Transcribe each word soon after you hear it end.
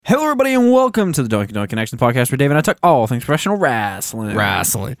Hello, everybody, and welcome to the Doink Connection podcast where Dave and I talk all things professional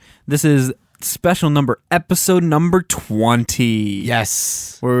wrestling. This is episode number 20.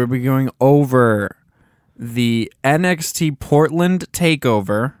 Yes. Where we'll be going over the NXT Portland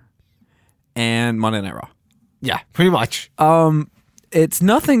Takeover and Monday Night Raw. Yeah, pretty much. It's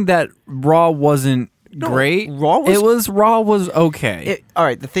nothing that Raw wasn't great. Raw was okay. All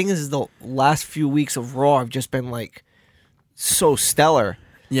right, the thing is the last few weeks of Raw have just been like so stellar.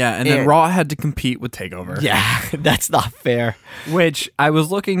 Yeah, and then Raw had to compete with Takeover. Yeah, that's not fair. Which I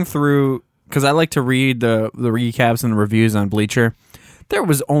was looking through, because I like to read the recaps and the reviews on Bleacher. There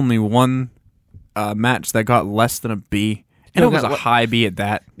was only one match that got less than a B, and it was a high B at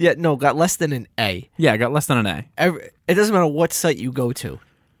that. Yeah, no, got less than an A. Yeah, got less than an A. It doesn't matter what site you go to.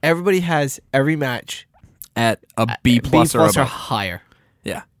 Everybody has every match at a B plus or above. Higher.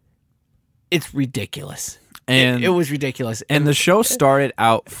 Yeah. It's ridiculous. And it was ridiculous. And the show started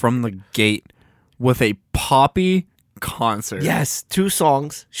out from the gate with a poppy concert. Yes, 2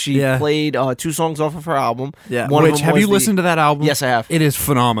 songs. She played 2 songs off of her album. Yeah. Have you listened to that album? Yes, I have. It is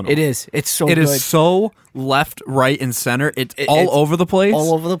phenomenal. It is. It's so good. It is so left, right, and center. It's all over the place.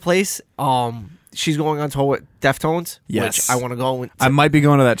 All over the place. She's going on tour with Deftones. Yes. Which I want to go. I might be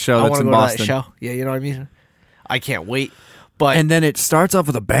going to that show. That's in Boston. To that show. Yeah, you know what I mean? I can't wait. And then it starts off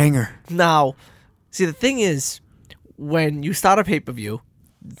with a banger. Now, see, the thing is, when you start a pay-per-view,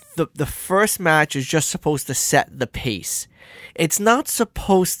 the first match is just supposed to set the pace. It's not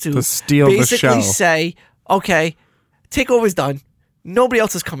supposed to steal the show. Basically say, okay, Takeover's done. Nobody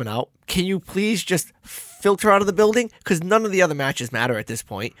else is coming out. Can you please just filter out of the building? Because none of the other matches matter at this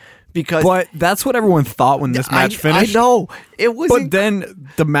point. But that's what everyone thought when this match finished. I know. It was. But then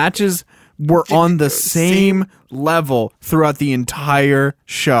the matches were on the same level throughout the entire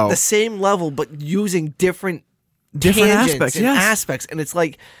show. The same level, but using different aspects, aspects. And it's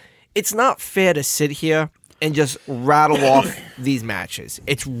like, it's not fair to sit here and just rattle off these matches.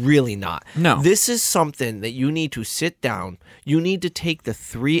 It's really not. No. This is something that you need to sit down. You need to take the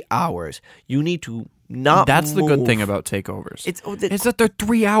 3 hours. You need to not That's move. the good thing about takeovers. It's that they're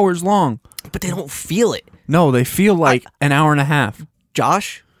 3 hours long. But they don't feel it. No, they feel like an hour and a half.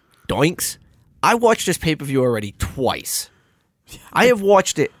 Josh, Doinks, I watched this pay-per-view already twice. I have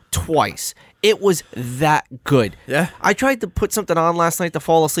watched it twice. It was that good. Yeah. I tried to put something on last night to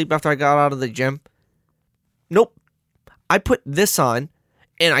fall asleep after I got out of the gym. Nope. I put this on,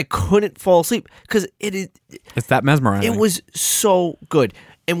 and I couldn't fall asleep because it's that mesmerizing. It was so good.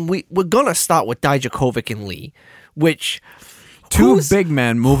 And we're going to start with Dijakovic and Lee, which... Two big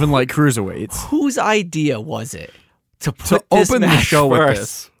men moving like cruiserweights. Whose idea was it to open the show with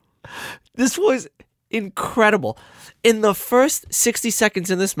this? This was incredible. In the first 60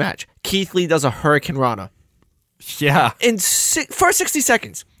 seconds in this match, Keith Lee does a Hurricane Rana. Yeah. In first 60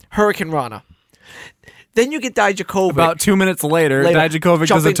 seconds, Hurricane Rana. Then you get Dijakovic. About 2 minutes later Dijakovic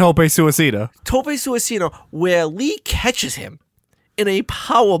does a Tope Suicida. Tope Suicida, where Lee catches him in a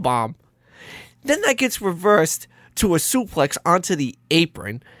powerbomb. Then that gets reversed to a suplex onto the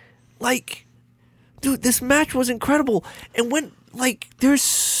apron. Like, dude, this match was incredible. And there's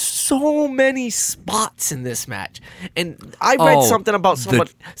so many spots in this match. And I read something about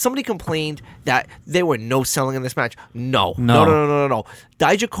somebody complained that there were no selling in this match. No.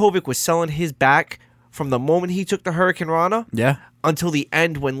 Dijakovic was selling his back from the moment he took the Hurricane Rana until the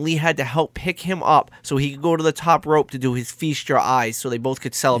end when Lee had to help pick him up so he could go to the top rope to do his Feast Your Eyes so they both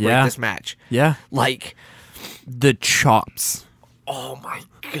could celebrate this match. Yeah. Like... The chops. Oh my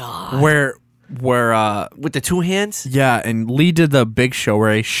god. Where with the 2 hands? Yeah, and Lee did the Big Show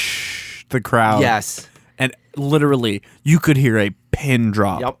where he the crowd. Yes. And literally you could hear a pin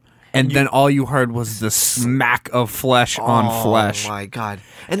drop. Yep. And then all you heard was the smack of flesh on flesh. Oh my god.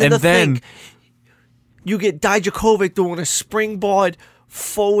 And then you get Dijakovic doing a springboard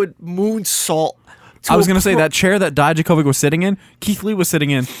forward moonsault. I was going to say that chair that Dijakovic was sitting in, Keith Lee was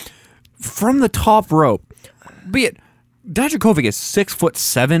sitting in from the top rope. Be it Dijakovic is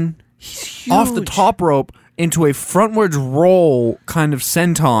 6'7". He's huge. Off the top rope into a frontwards roll kind of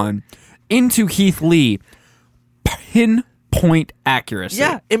senton into Keith Lee. Pinpoint accuracy.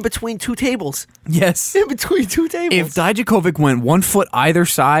 Yeah, in between 2 tables. Yes. In between 2 tables. If Dijakovic went 1 foot either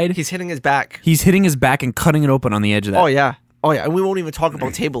side, he's hitting his back. He's hitting his back and cutting it open on the edge of that. Oh yeah. And we won't even talk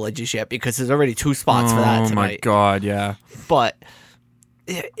about table edges yet because there's already 2 spots for that tonight. Oh my god, yeah. But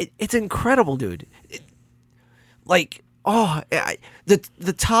it's incredible, dude.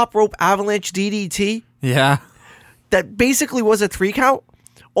 The top rope avalanche DDT. Yeah. That basically was a 3 count.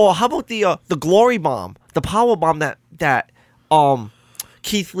 Or how about the glory bomb, the power bomb that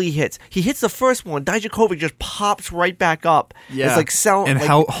Keith Lee hits. He hits the first one. Dijakovic just pops right back up. Yeah. It's like and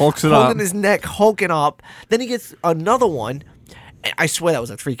hulks it holding up. his neck, hulking up. Then he gets another one. I swear that was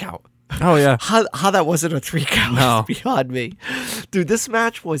a 3 count. Oh, yeah. How that wasn't a 3 count No. is beyond me. Dude, this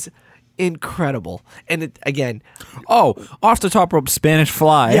match was incredible. And it, again... Oh, off the top rope Spanish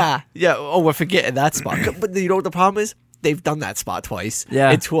fly. Yeah. Oh, we're forgetting that spot. But you know what the problem is? They've done that spot twice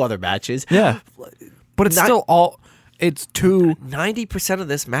in 2 other matches. Yeah. But it's still all... It's 90% of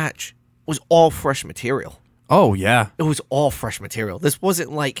this match was all fresh material. Oh, yeah. It was all fresh material. This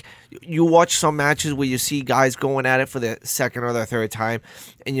wasn't like you watch some matches where you see guys going at it for the second or the third time,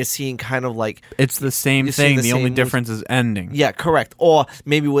 and you're seeing kind of like... It's the same thing. The only difference is ending. Yeah, correct. Or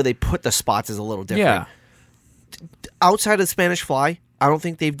maybe where they put the spots is a little different. Yeah. Outside of Spanish Fly, I don't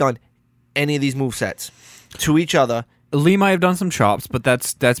think they've done any of these movesets to each other. Lee might have done some chops, but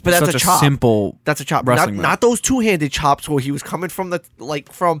that's such a chop. simple. That's a chop. Wrestling Not those 2-handed chops where he was coming from the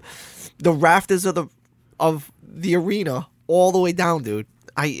rafters of the arena all the way down, dude.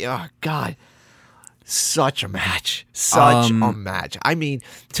 God, such a match. Such a match. I mean,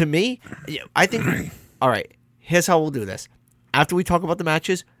 to me, I think. All right, here's how we'll do this. After we talk about the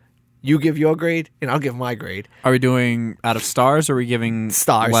matches, you give your grade and I'll give my grade. Are we doing out of stars or are we giving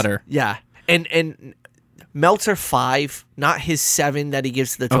Stars. letter? Yeah, and Meltzer 5, not his 7 that he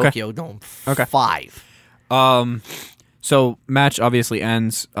gives to the Tokyo Dome. Okay. 5. So match obviously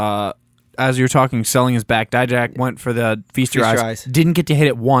ends. As you're talking, selling his back. Dijak went for the Feast Your Eyes. Didn't get to hit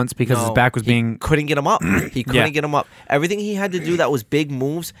it once because his back was being... couldn't get him up. He couldn't get him up. Everything he had to do that was big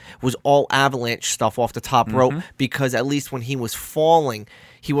moves was all avalanche stuff off the top rope because at least when he was falling,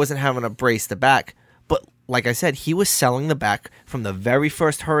 he wasn't having to brace the back. But like I said, he was selling the back from the very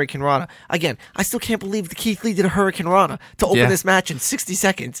first Hurricane Rana. Again, I still can't believe that Keith Lee did a Hurricane Rana to open this match in 60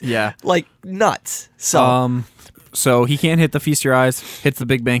 seconds. Yeah. Like, nuts. So he can't hit the Feast Your Eyes, hits the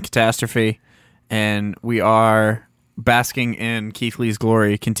Big Bang Catastrophe, and we are basking in Keith Lee's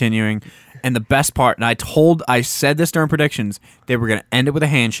glory, continuing. And the best part, and I said this during predictions, they were going to end it with a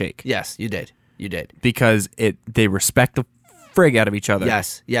handshake. Yes, you did. You did. Because they respect the frig out of each other.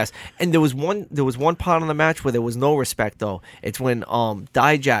 Yes. And there was one part of the match where there was no respect though. It's when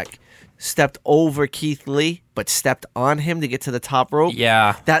Dijak stepped over Keith Lee but stepped on him to get to the top rope.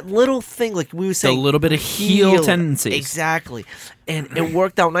 Yeah. That little thing, like we were saying, a little bit of heel tendencies. Exactly. And it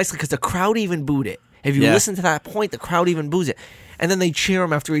worked out nicely because the crowd even booed it. If you listen to that point, the crowd even boos it. And then they cheer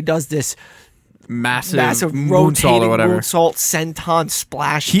him after he does this massive moonsault or whatever. Moonsault, senton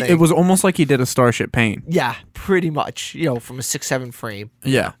splash thing. It was almost like he did a Starship Pain. Yeah, pretty much. From a 6-7 frame.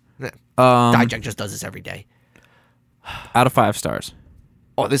 Yeah. Dijak just does this every day. Out of 5 stars.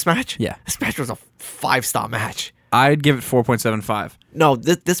 Oh, this match? Yeah. This match was a 5-star match. I'd give it 4.75. No,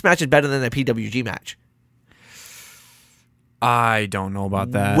 this match is better than the PWG match. I don't know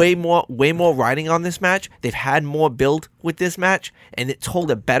about that. Way more writing on this match. They've had more build with this match, and it told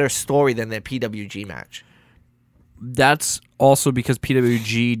a better story than their PWG match. That's also because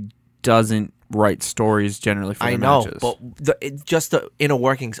PWG doesn't write stories generally for their matches. But just the inner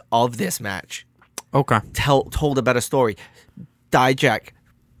workings of this match told a better story. Dijak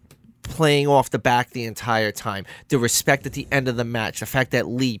playing off the back the entire time. The respect at the end of the match. The fact that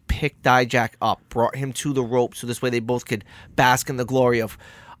Lee picked Dijak up, brought him to the rope, so this way they both could bask in the glory of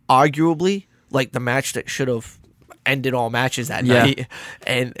arguably like the match that should have ended all matches that night.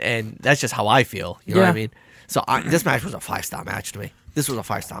 And that's just how I feel. You know what I mean? So this match was a 5-star match to me. This was a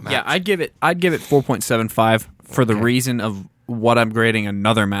 5-star match. Yeah, I'd give it 4.75 for the reason of what I'm grading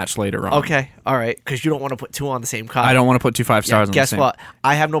another match later on. Okay, all right, because you don't want to put 2 on the same card. I don't want to put 2 5 stars on the same. Guess what?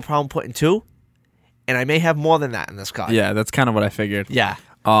 I have no problem putting 2, and I may have more than that in this card. Yeah, that's kind of what I figured. Yeah.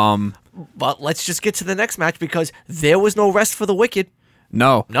 But let's just get to the next match because there was no rest for the wicked.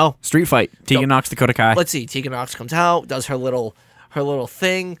 No. Street fight. Tegan Nox, Dakota Kai. Let's see. Tegan Nox comes out, does her little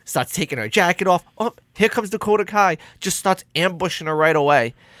thing, starts taking her jacket off. Oh, here comes Dakota Kai. Just starts ambushing her right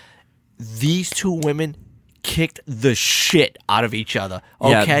away. These 2 women kicked the shit out of each other.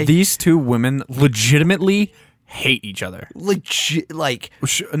 Okay, yeah, these 2 women legitimately hate each other.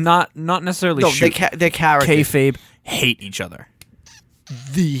 Not necessarily. No, their characters. Kayfabe hate each other.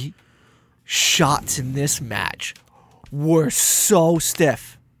 The shots in this match were so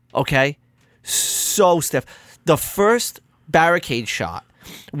stiff. Okay, so stiff. The first barricade shot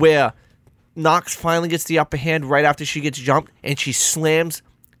where Nox finally gets the upper hand right after she gets jumped and she slams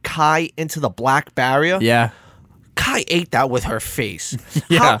Kai into the black barrier. Yeah. Kai ate that with her face.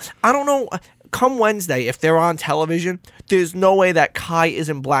 Yeah. I don't know. Come Wednesday, if they're on television, there's no way that Kai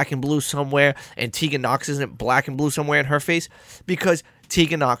isn't black and blue somewhere and Tegan Nox isn't black and blue somewhere in her face because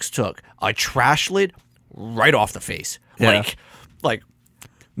Tegan Nox took a trash lid right off the face. Yeah. Like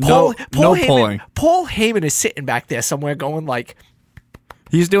No pulling. Paul Heyman is sitting back there somewhere going like,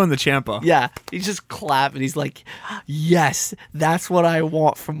 He's doing the Ciampa. yeah, he's just clapping. He's like, yes, that's what I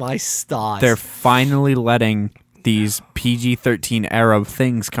want for my stars. They're finally letting these PG-13 era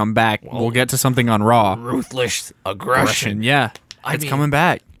things come back. We'll get to something on Raw. Ruthless aggression. Yeah. It's coming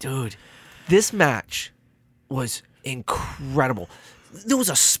back. Dude, this match was incredible. There was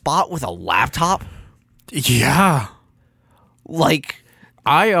a spot with a laptop. Yeah. Like,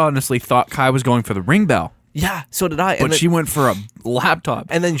 I honestly thought Kai was going for the ring bell. yeah, so did I. But she went for a laptop.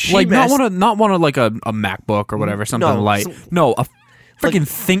 And then she like messed- not one of like a MacBook or whatever, something No, light. No, a freaking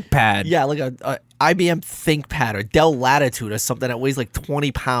ThinkPad. yeah, like a IBM ThinkPad or Dell Latitude or something that weighs like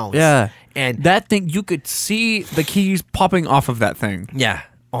 20 pounds. Yeah. And that thing, you could see the keys popping off of that thing. yeah.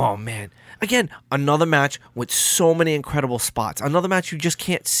 Oh, man. Again, another match with so many incredible spots. Another match you just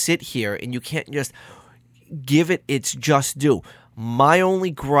can't sit here and you can't just give it its just due. My only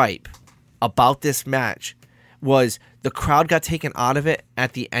gripe about this match was the crowd got taken out of it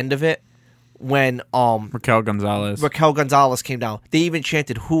at the end of it when Raquel Gonzalez came down. They even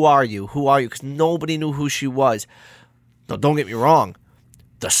chanted, "Who are you? Who are you?" Because nobody knew who she was. Now, don't get me wrong.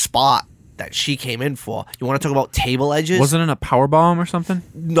 The spot that she came in for. You want to talk about table edges? Wasn't it a powerbomb or something?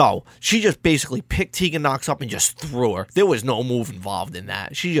 No. She just basically picked Tegan Nox up and just threw her. There was no move involved in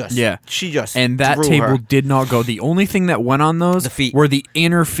that. She just and that threw table her. did not go. The only thing that went on those The feet. were the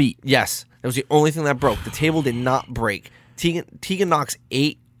inner feet. Yes. That was the only thing that broke. The table did not break. Tegan Nox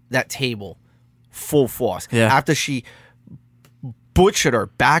ate that table full force. Yeah. After she butchered her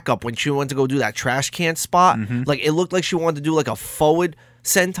back up when she went to go do that trash can spot. Mm-hmm. Like, it looked like she wanted to do like a forward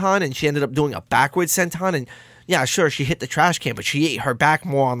senton, and she ended up doing a backward senton. And yeah, sure, she hit the trash can, but she ate her back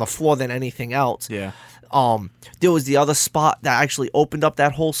more on the floor than anything else. Yeah. There was the other spot that actually opened up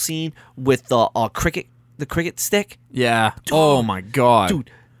that whole scene with the cricket stick. Yeah. Oh my god.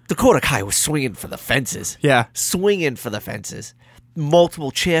 Dude, Dakota Kai was swinging for the fences. Yeah. Swinging for the fences.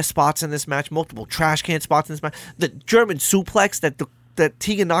 Multiple chair spots in this match, multiple trash can spots in this match. The German suplex that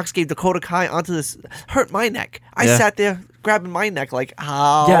Tegan Nox gave Dakota Kai onto this hurt my neck. I sat there grabbing my neck like,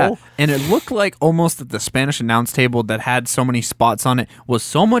 how? Yeah, and it looked like almost that the Spanish announce table that had so many spots on it was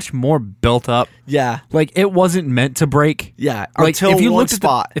so much more built up. Yeah. Like, it wasn't meant to break. Yeah, like, until if you one looked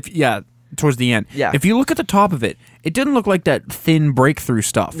spot. At towards the end. Yeah. If you look at the top of it, it didn't look like that thin breakthrough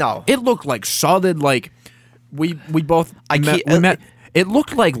stuff. No. It looked like solid, like, we both can't- met. It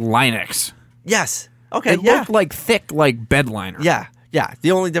looked like Linux. Yes. Okay, It looked like thick, like bed liner. Yeah. Yeah.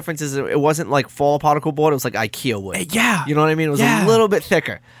 The only difference is it wasn't like fall particle board. It was like IKEA wood. Yeah. You know what I mean? It was Yeah. a little bit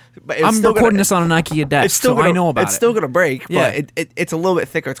thicker. But it's I'm still recording gonna, this on an IKEA desk, it's still so gonna, I know about it's it. still going to break, Yeah. but it's a little bit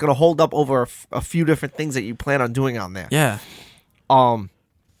thicker. It's going to hold up over a few different things that you plan on doing on there. Yeah.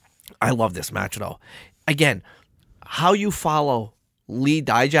 I love this match, though. Again, how you follow Lee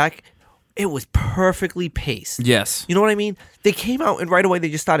Dijak, it was perfectly paced. Yes. You know what I mean? They came out and right away they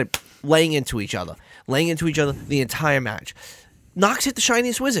just started laying into each other the entire match. Nox hit the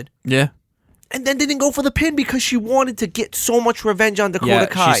Shiniest Wizard. Yeah. And then didn't go for the pin because she wanted to get so much revenge on Dakota Yeah,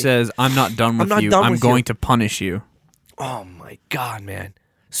 Kai. she says, I'm not done with you. I'm going to punish you. Oh my God, man.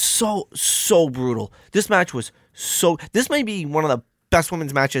 So brutal. This match was this may be one of the best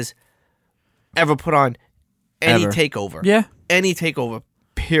women's matches ever put on any Ever. takeover. Yeah. Any takeover,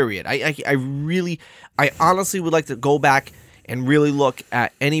 period. I honestly would like to go back and really look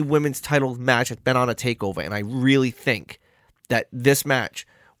at any women's title match that's been on a takeover, and I really think that this match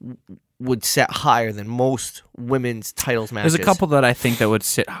would set higher than most women's titles matches. There's a couple that I think that would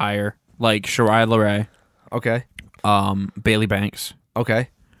sit higher, like Shirai LeRae, Okay. Bailey Banks, Okay.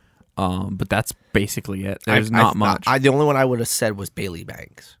 but that's basically it. There's not much. The only one I would have said was Bailey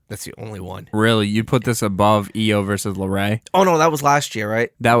Banks. That's the only one. Really, you'd put this above EO versus LeRae? Oh no, that was last year,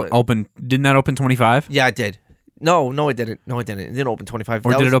 right? Didn't that open 25? Yeah, it did. No, it didn't. It didn't open 25.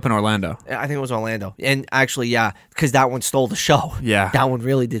 Or did it open Orlando? I think it was Orlando. And actually, yeah, because that one stole the show. Yeah. That one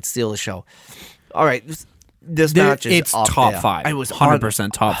really did steal the show. All right, this match is It's up top there. 5. I was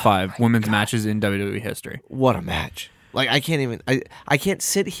 100% top 5 women's matches in WWE history. What a match! Like I can't even. I can't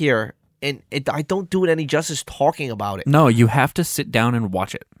sit here and I don't do it any justice talking about it. No, you have to sit down and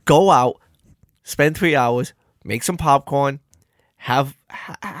watch it. Go out, spend 3 hours, make some popcorn, have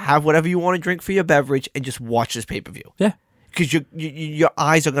whatever you want to drink for your beverage, and just watch this pay-per-view. Yeah. Because your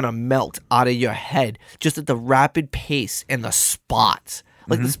eyes are gonna melt out of your head just at the rapid pace and the spots.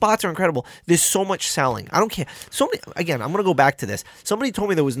 Like the spots are incredible. There's so much selling. I don't care. Again, I'm gonna go back to this. Somebody told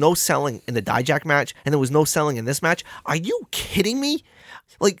me there was no selling in the Dijak match and there was no selling in this match. Are you kidding me?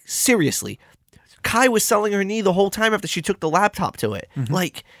 Like, seriously. Kai was selling her knee the whole time after she took the laptop to it.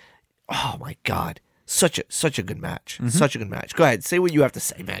 Like, oh my God. Such a good match. Such a good match. Go ahead, say what you have to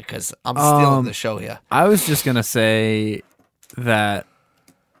say, man, because I'm stealing the show here. I was just gonna say that.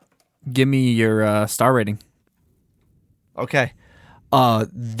 Give me your star rating. Okay.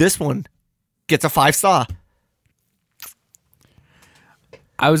 This one gets a 5-star.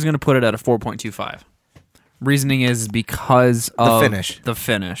 I was gonna put it at a 4.25. Reasoning is because of the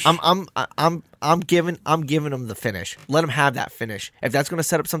finish. I'm giving him the finish. Let him have that finish. If that's going to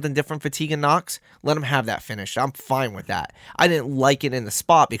set up something different for Tegan Nox, let him have that finish. I'm fine with that. I didn't like it in the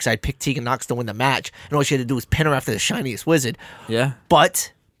spot because I picked Tegan Nox to win the match, and all she had to do was pin her after the shiniest wizard. Yeah.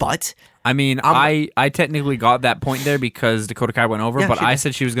 But I mean, I technically got that point there because Dakota Kai went over, Yeah, but she I did.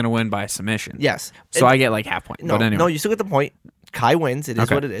 said she was going to win by submission. yes. So I get like half point. No, but anyway. no, you still get the point. Kai wins. It is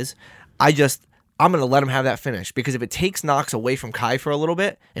Okay. what it is. I'm going to let him have that finish because if it takes Nox away from Kai for a little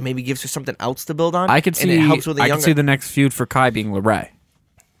bit and maybe gives her something else to build on, I could see. and it helps with the I younger. could see the next feud for Kai being LeRae.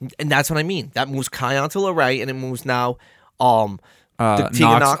 And that's what I mean. That moves Kai onto LeRae, and it moves now Tegan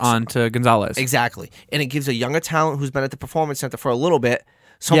Nox onto Gonzalez. Exactly. And it gives a younger talent who's been at the Performance Center for a little bit.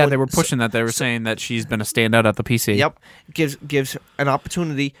 Yeah, they were pushing that. They were saying that she's been a standout at the PC. Yep. Gives an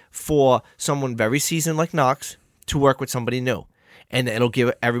opportunity for someone very seasoned like Nox to work with somebody new. And it'll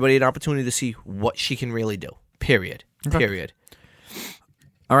give everybody an opportunity to see what she can really do. Period. Okay. Period.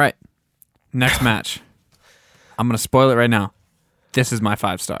 All right. Next match. I'm going to spoil it right now. This is my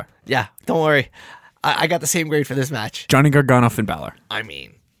 5-star. Yeah, don't worry. I got the same grade for this match. Johnny Gargano, Finn Balor. I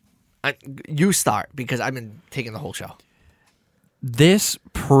mean, you start because I've been taking the whole show. This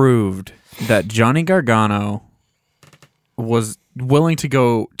proved that Johnny Gargano was willing to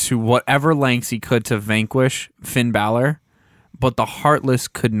go to whatever lengths he could to vanquish Finn Balor, but the Heartless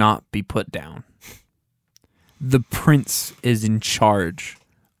could not be put down. The Prince is in charge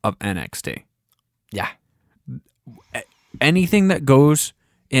of NXT. Yeah. Anything that goes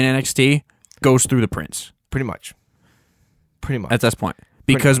in NXT goes through the Prince. Pretty much. At this point.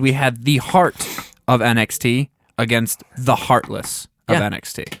 Because we had the heart of NXT against the Heartless of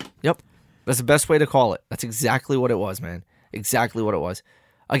NXT. Yep. That's the best way to call it. That's exactly what it was, man. Exactly what it was.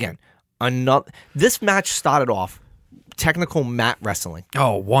 Again, this match started off technical mat wrestling.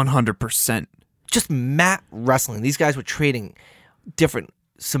 Oh, 100%. Just mat wrestling. These guys were trading different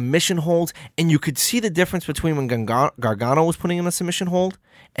submission holds, and you could see the difference between when Gargano was putting in a submission hold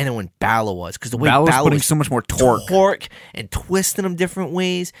and then when Balor was. Because the way Balor was Balor putting was so much more torque and twisting him different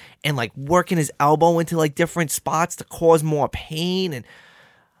ways and like working his elbow into like different spots to cause more pain. And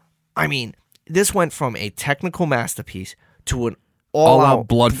I mean, this went from a technical masterpiece to an all-out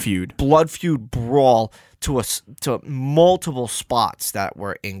blood feud brawl to multiple spots that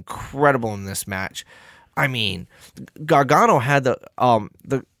were incredible in this match. I mean, Gargano had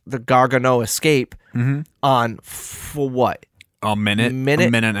the Gargano escape on for what? A minute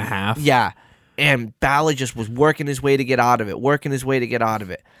and a half. Yeah. And Balor just was working his way to get out of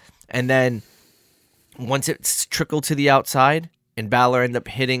it. And then once it trickled to the outside and Balor ended up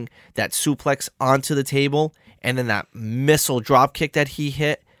hitting that suplex onto the table and then that missile drop kick that he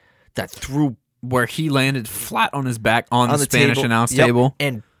hit that threw where he landed flat on his back on the Spanish table. announce Yep. table.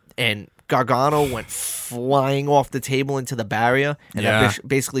 And Gargano went flying off the table into the barrier, and that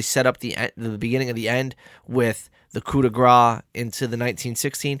basically set up the beginning of the end with the coup de grace into the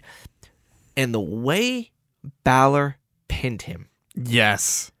 1916. And the way Balor pinned him.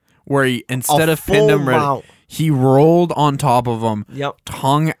 Yes. Where he, instead of pinned him, he rolled on top of him,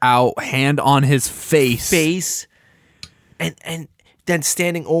 tongue out, hand on his face. And then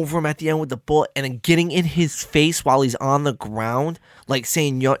standing over him at the end with the bullet and then getting in his face while he's on the ground, like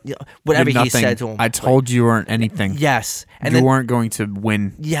saying whatever he said to him. I told you weren't anything. Yes. And you weren't going to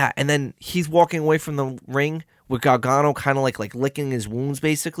win. Yeah, and then he's walking away from the ring with Gargano kind of like licking his wounds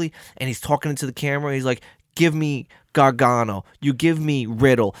basically, and he's talking into the camera. He's like, give me Gargano. You give me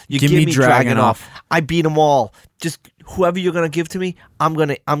Riddle. You give me Dragunov. I beat them all. Just whoever you're going to give to me, I'm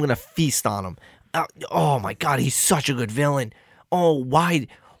gonna feast on him. Oh my God, he's such a good villain. Oh, why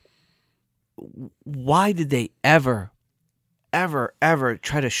did they ever try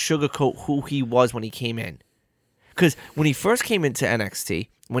to sugarcoat who he was when he came in? Because when he first came into NXT,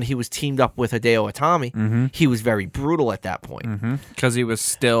 when he was teamed up with Hideo Itami, he was very brutal at that point. Because he was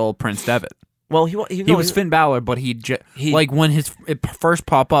still Prince Devitt. Well, he was Finn Balor, but he like when it first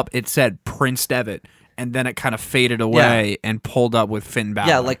popped up, it said Prince Devitt. And then it kind of faded away and pulled up with Finn Balor.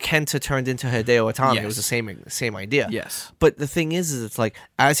 Yeah, like Kenta turned into Hideo Itami. Yes. It was the same idea. Yes. But the thing is it's like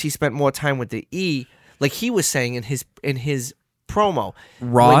as he spent more time with the E, like he was saying in his promo,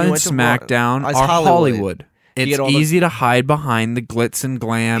 Raw and SmackDown are Hollywood. It's easy to hide behind the glitz and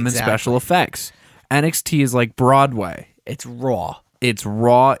glam and special effects. NXT is like Broadway. It's raw. It's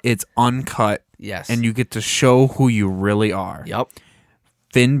raw. It's uncut. Yes. And you get to show who you really are. Yep.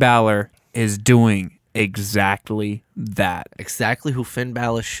 Finn Balor is doing exactly that. Exactly who Finn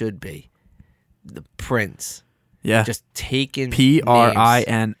Balor should be. The Prince. Yeah. Just taking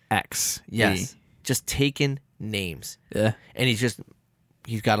Prinx. Yes. Just taking names. Yeah. And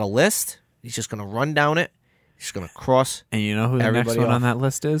he's got a list. He's just going to run down it. He's just going to cross. And you know who the next one on that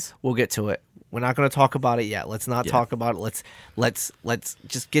list is? We'll get to it. We're not going to talk about it yet. Let's not talk about it. Let's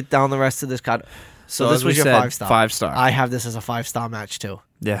just get down the rest of this card. So this was your 5-star. 5-star. I have this as a 5-star match too.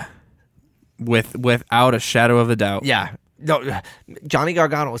 Yeah. Without a shadow of a doubt. Yeah. No, Johnny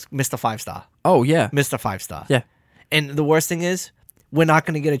Gargano was Mr. 5-star. Oh, yeah. Mr. 5-star. Yeah. And the worst thing is, we're not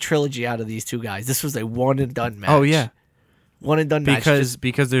going to get a trilogy out of these two guys. This was a one and done match. Oh, yeah. One and done match.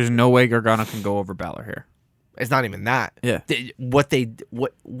 Because there's no way Gargano can go over Balor here. It's not even that. Yeah. What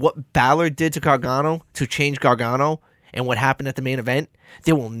Balor did to Gargano to change Gargano and what happened at the main event,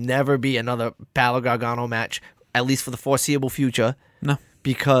 there will never be another Balor Gargano match, at least for the foreseeable future. No.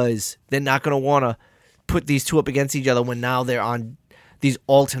 Because they're not going to want to put these two up against each other when now they're on these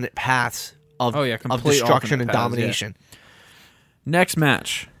alternate paths of destruction and domination. Yeah. Next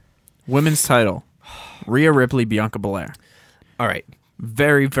match, women's title, Rhea Ripley, Bianca Belair. All right.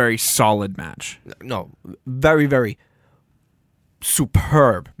 Very, very solid match. No, very, very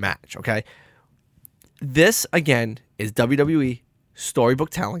superb match, okay? This, again, is WWE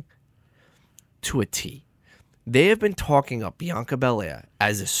storybook telling to a T. They have been talking up Bianca Belair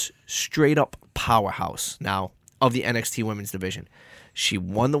as a straight-up powerhouse now of the NXT women's division. She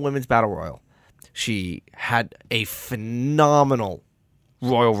won the Women's Battle Royal. She had a phenomenal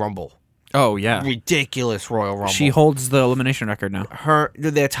Royal Rumble. Oh, yeah. Ridiculous Royal Rumble. She holds the elimination record now.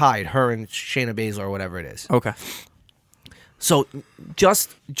 They're tied, her and Shayna Baszler or whatever it is. Okay. So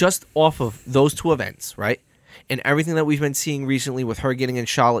just off of those two events, right, and everything that we've been seeing recently with her getting in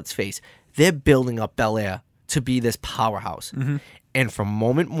Charlotte's face, they're building up Belair to be this powerhouse. Mm-hmm. And from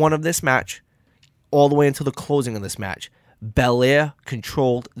moment one of this match all the way until the closing of this match, Belair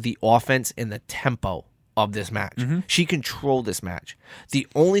controlled the offense and the tempo of this match. Mm-hmm. She controlled this match. The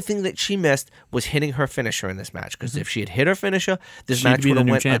only thing that she missed was hitting her finisher in this match. Because if she had hit her finisher, this match would have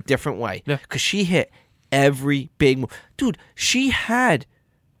went a different way. Because she hit every big move. Dude, she had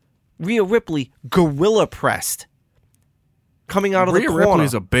Rhea Ripley gorilla pressed coming out of the corner. Rhea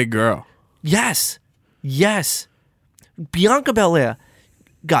Ripley's a big girl. Yes. Bianca Belair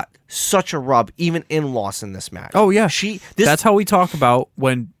got such a rub even in loss in this match. Oh, yeah. That's how we talk about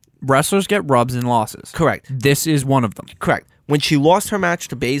when wrestlers get rubs and losses. Correct. This is one of them. Correct. When she lost her match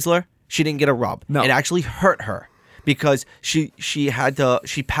to Baszler, she didn't get a rub. No. It actually hurt her because she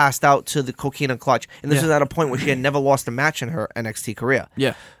passed out to the coquina clutch, and this is at a point where she had never lost a match in her NXT career.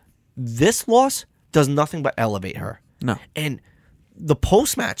 Yeah. This loss does nothing but elevate her. No. And the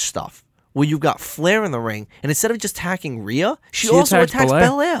post-match stuff, where you've got Flair in the ring, and instead of just attacking Rhea, she also attacks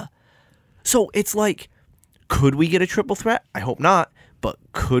Belair. So it's like, could we get a triple threat? I hope not. But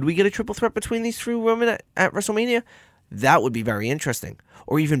could we get a triple threat between these three women at WrestleMania? That would be very interesting.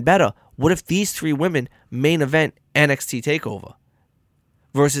 Or even better, what if these three women main event NXT TakeOver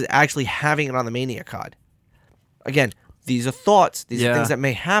versus actually having it on the Mania card? Again, these are thoughts. These are things that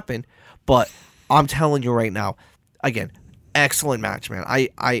may happen. But I'm telling you right now, again, excellent match, man.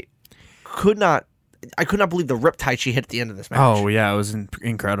 I could not believe the riptide she hit at the end of this match. Oh, yeah, it was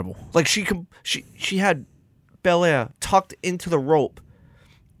incredible. Like, she had Belair tucked into the rope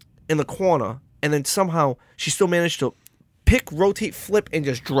in the corner, and then somehow she still managed to pick, rotate, flip, and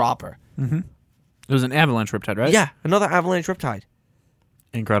just drop her. Mm-hmm. It was an avalanche riptide, right? Yeah, another avalanche riptide.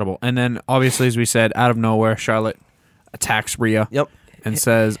 Incredible. And then, obviously, as we said, out of nowhere, Charlotte attacks Rhea. Yep. And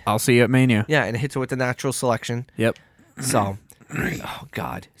says, I'll see you at Mania. Yeah, and hits her with the natural selection. Yep. So, oh,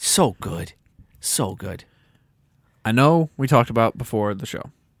 God. So good. So good. I know we talked about before the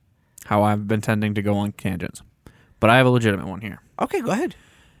show how I've been tending to go on tangents, but I have a legitimate one here. Okay, go ahead.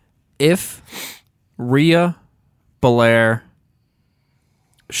 If Rhea, Belair,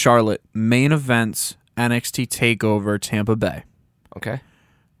 Charlotte main events NXT TakeOver Tampa Bay, okay,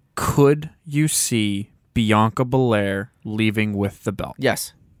 could you see Bianca Belair leaving with the belt?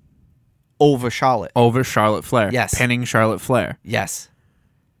 Yes. Over Charlotte. Over Charlotte Flair. Yes. Pinning Charlotte Flair. Yes.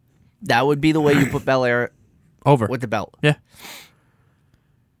 That would be the way you put Belair over with the belt. Yeah.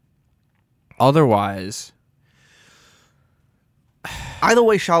 Otherwise, either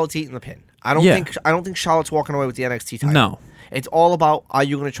way, Charlotte's eating the pin. I don't think Charlotte's walking away with the NXT title. No. It's all about, are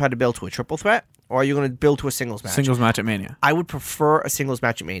you going to try to build to a triple threat, or are you going to build to a singles match? Singles match at Mania. I would prefer a singles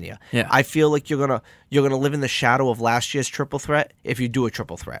match at Mania. Yeah. I feel like you're gonna live in the shadow of last year's triple threat if you do a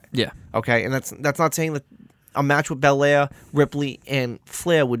triple threat. Yeah. Okay, and that's not saying that a match with Belair, Ripley, and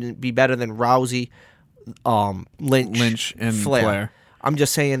Flair wouldn't be better than Rousey, Lynch, and Flair. I'm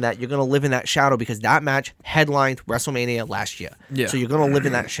just saying that you're going to live in that shadow because that match headlined WrestleMania last year. Yeah. So you're going to live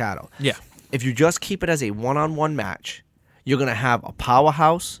in that shadow. Yeah. If you just keep it as a one-on-one match, you're going to have a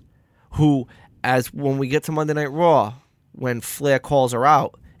powerhouse who, as when we get to Monday Night Raw, when Flair calls her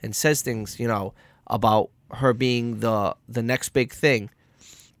out and says things, about her being the next big thing,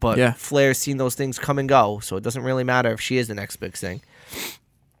 but Flair's seen those things come and go, so it doesn't really matter if she is the next big thing.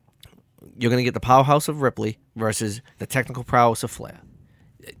 You're going to get the powerhouse of Ripley versus the technical prowess of Flair.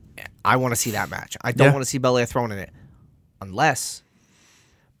 I want to see that match. I don't want to see Belair thrown in it. Unless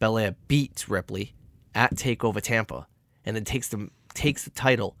Belair beats Ripley at TakeOver Tampa and then takes the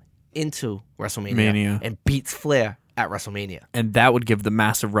title into WrestleMania and beats Flair at WrestleMania. And that would give the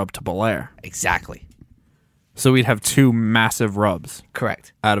massive rub to Belair. Exactly. So we'd have 2 massive rubs.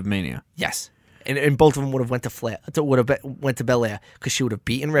 Correct. Out of Mania. Yes. And both of them would have went to Flair. Went to Belair because she would have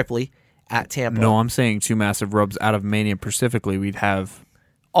beaten Ripley at Tampa. No, I'm saying 2 massive rubs out of Mania specifically. We'd have...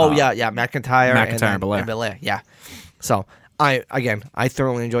 McIntyre and Belair. Yeah. So I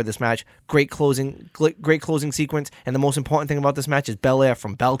thoroughly enjoyed this match. Great closing sequence, and the most important thing about this match is Belair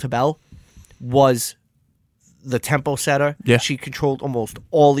from bell to bell was the tempo setter. Yeah. She controlled almost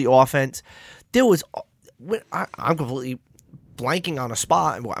all the offense. There was, I'm completely blanking on a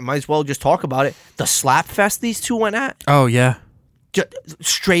spot. I might as well just talk about it. The slap fest these two went at. Oh yeah. Just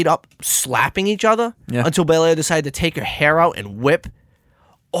straight up slapping each other until Belair decided to take her hair out and whip.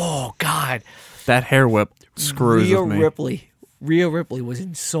 Oh, God. That hair whip screws with me. Rhea Ripley was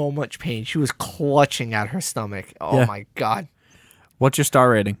in so much pain. She was clutching at her stomach. Oh, my God. What's your star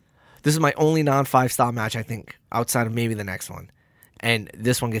rating? This is my only non-5-star match, I think, outside of maybe the next one. And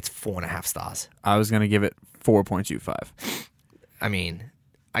this one gets 4.5 stars. I was going to give it 4.25. I mean,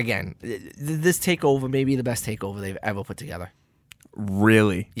 again, this takeover may be the best takeover they've ever put together.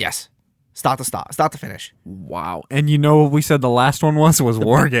 Really? Yes. Start to finish. Wow. And you know what we said the last one was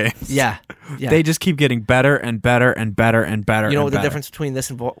War Games. Yeah. They just keep getting better and better and better and better. You know what the difference between this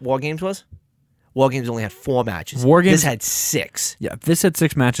and War Games was? War Games only had 4 matches. This had 6. Yeah, this had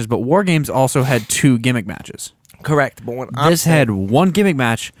 6 matches, but War Games also had 2 gimmick matches. Correct. But this had 1 gimmick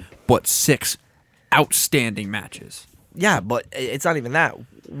match, but 6 outstanding matches. Yeah, but it's not even that.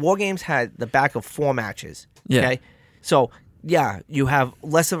 War Games had the back of 4 matches. Yeah. Okay? So... yeah, you have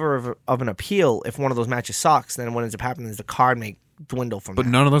less of an appeal if one of those matches sucks than what ends up happening is the card may dwindle from that. But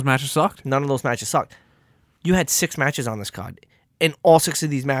none of those matches sucked? None of those matches sucked. You had 6 matches on this card, and all 6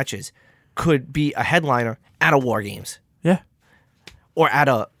 of these matches could be a headliner at a War Games. Yeah. Or at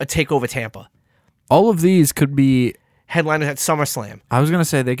a TakeOver Tampa. All of these could be... headliners at SummerSlam. I was going to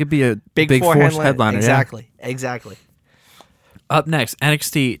say they could be a Big Force headliner. Exactly. Yeah. Exactly. Up next,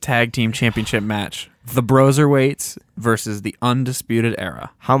 NXT Tag Team Championship match. The Broserweights versus the Undisputed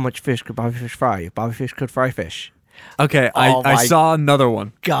Era. How much fish could Bobby Fish fry? Bobby Fish could fry fish. Okay, I saw another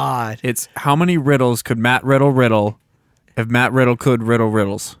one. God. It's how many riddles could Matt Riddle if Matt Riddle could riddle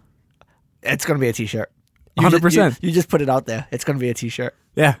riddles? It's going to be a t-shirt. 100%. You just put it out there. It's going to be a t-shirt.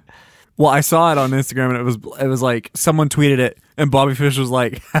 Yeah. Well, I saw it on Instagram, and it was like someone tweeted it, and Bobby Fish was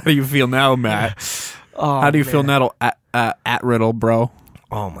like, "How do you feel now, Matt? How do you feel now at Riddle, bro?"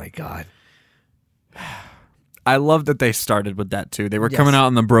 Oh my God. I love that they started with that too. They were coming out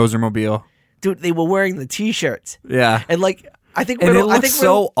in the Brosermobile. Dude, they were wearing the t-shirts. Yeah. And I think Riddle, it looks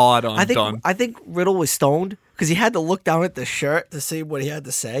so odd on Dunn. I think Riddle was stoned because he had to look down at the shirt to see what he had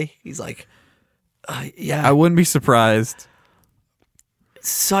to say. He's like, yeah. I wouldn't be surprised.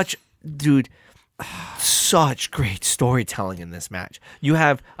 Such great storytelling in this match. You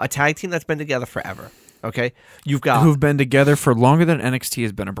have a tag team that's been together forever. Okay? You've got... who've been together for longer than NXT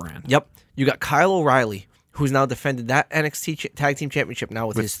has been a brand. Yep. You got Kyle O'Reilly, who's now defended that NXT Tag Team Championship now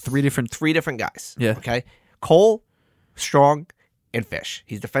with his 3 different guys. Yeah. Okay? Cole, Strong, and Fish.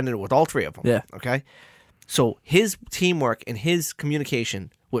 He's defended it with all 3 of them. Yeah. Okay? So his teamwork and his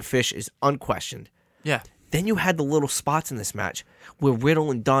communication with Fish is unquestioned. Yeah. Then you had the little spots in this match where Riddle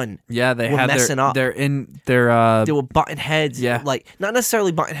and Dunn they were had messing up. They were butting heads. Yeah. Like, not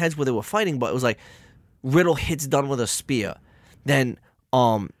necessarily butting heads where they were fighting, but it was like Riddle hits Dunn with a spear. Then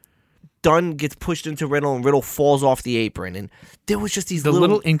Dunn gets pushed into Riddle, and Riddle falls off the apron. And there was just these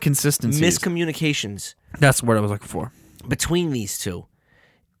little inconsistencies. Miscommunications. That's what I was looking for. Between these two.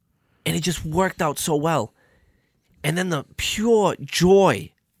 And it just worked out so well. And then the pure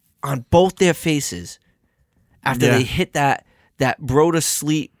joy on both their faces after they hit that bro to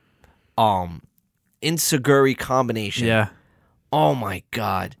sleep Insaguri combination. Yeah. Oh my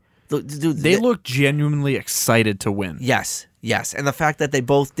God. Dude, they look genuinely excited to win. Yes. And the fact that they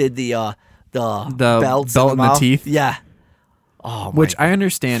both did the belts belt in and the teeth. Yeah. Oh, Which I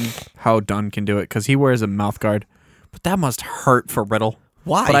understand how Dunn can do it because he wears a mouth guard, but that must hurt for Riddle.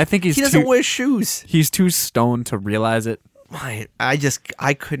 Why? But I think he doesn't wear shoes. He's too stoned to realize it. I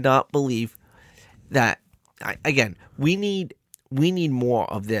could not believe that. Again, we need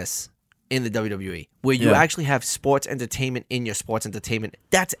more of this in the WWE, where you actually have sports entertainment in your sports entertainment.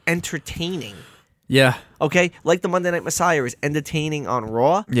 That's entertaining. Yeah. Okay? Like the Monday Night Messiah is entertaining on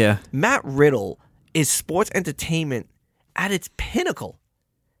Raw. Yeah. Matt Riddle is sports entertainment at its pinnacle.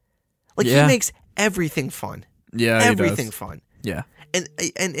 Like, he makes everything fun. Yeah, everything he does. fun. Yeah.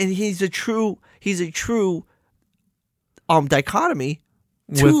 And he's a true dichotomy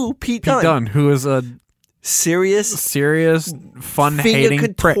to With Pete Dunne, who is a serious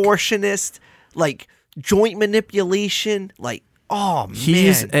fun-hating prick. contortionist, like joint manipulation. Like, oh man,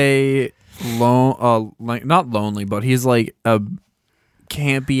 He's a like not lonely, but he's like a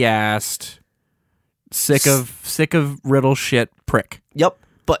can't be asked, sick of Riddle shit prick. Yep,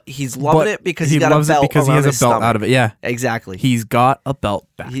 but he's loving it because he got loves a belt it because he around has his a belt stomach. out of it. Yeah, exactly. He's got a belt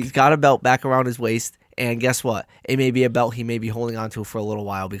back. He's got a belt back around his waist, and guess what? It may be a belt he may be holding on to for a little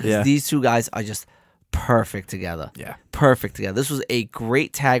while because these two guys are just perfect together. Yeah, perfect together. This was a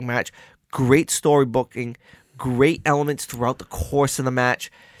great tag match, great story booking, great elements throughout the course of the match.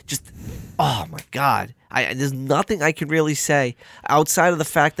 Just, oh my God. There's nothing I can really say outside of the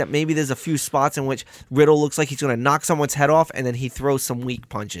fact that maybe there's a few spots in which Riddle looks like he's going to knock someone's head off and then he throws some weak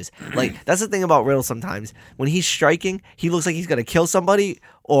punches. Like, that's the thing about Riddle sometimes. When he's striking, he looks like he's going to kill somebody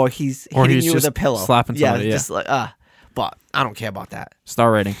or he's hitting you with a pillow. Slapping somebody, just like, but I don't care about that.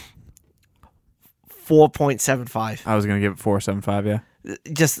 Star rating. 4.75. I was going to give it 4.75, yeah.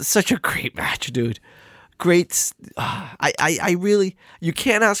 Just such a great match, dude. Great. I really, you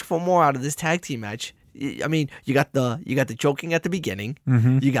can't ask for more out of this tag team match. I mean, you got the joking at the beginning.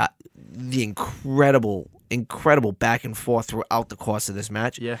 Mm-hmm. You got the incredible back and forth throughout the course of this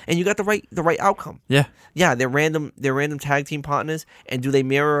match. Yeah. And you got the right outcome. Yeah. Yeah, they're random tag team partners. And do they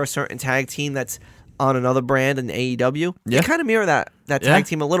mirror a certain tag team that's on another brand in AEW? Yeah. They kind of mirror that tag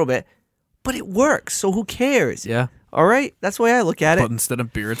team a little bit, but it works. So who cares? Yeah. All right, that's the way I look at it. But instead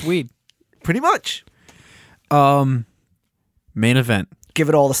of beer, it's weed. Pretty much. Main event. Give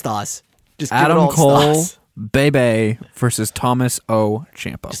it all the stars. Just give Adam it all Cole, the stars. Bebe versus Thomas O.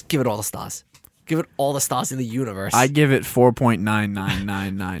 Ciampa. Just give it all the stars. Give it all the stars in the universe. I give it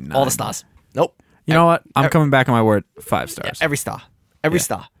 4.99999. all the stars. Nope. You know what? I'm coming back on my word. 5 stars. Every star. Every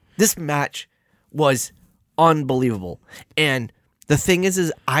star. This match was unbelievable. And the thing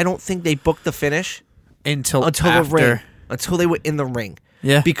is I don't think they booked the finish Until the ring. Until they were in the ring.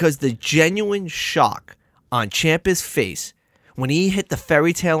 Yeah. Because the genuine shock on Ciampa's face when he hit the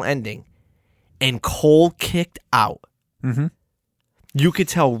fairy tale ending and Cole kicked out, you could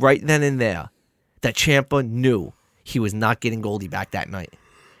tell right then and there that Ciampa knew he was not getting Goldie back that night.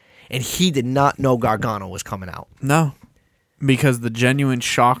 And he did not know Gargano was coming out. No. Because the genuine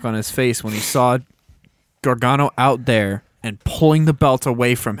shock on his face when he saw Gargano out there and pulling the belt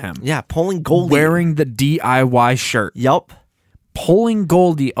away from him. Yeah, pulling Goldie. Wearing the DIY shirt. Yup. Pulling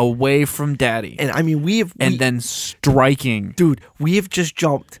Goldie away from Daddy. And I mean, then striking. Dude, we have just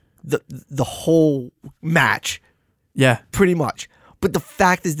jumped the whole match. Yeah. Pretty much. But the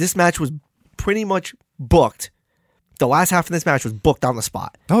fact is, this match was pretty much booked. The last half of this match was booked on the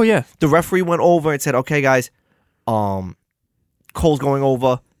spot. Oh, yeah. The referee went over and said, okay, guys, Cole's going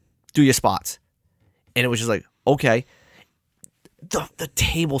over. Do your spots. And it was just like, okay. The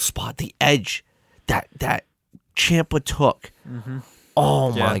table spot, the edge that Ciampa took. Mm-hmm.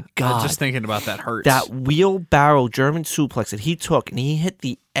 Oh, yeah. My God. Just thinking about that hurts. That wheelbarrow German suplex that he took, and he hit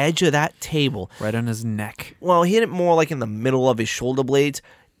the edge of that table. Right on his neck. Well, he hit it more like in the middle of his shoulder blades.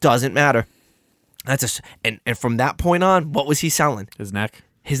 Doesn't matter. And from that point on, what was he selling? His neck.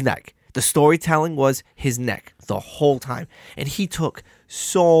 His neck. The storytelling was his neck the whole time. And he took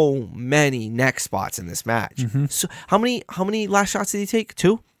so many neck spots in this match. Mm-hmm. So how many last shots did he take?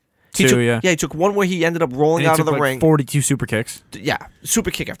 Two, yeah. Yeah, he took one where he ended up rolling out of the ring. 42 super kicks. Yeah,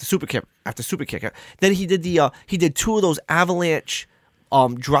 super kick after super kick after super kick. Then he did two of those avalanche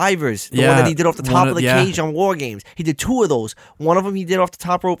drivers. The one that he did off the top of the cage on War Games. He did two of those. One of them he did off the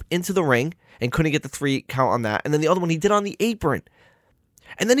top rope into the ring and couldn't get the 3 count on that. And then the other one he did on the apron.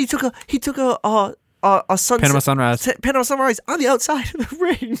 And then he took a sunset, Panama Sunrise on the outside of the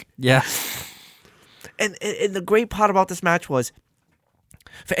ring. Yeah. And the great part about this match was,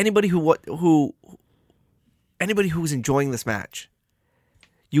 for anybody who was enjoying this match,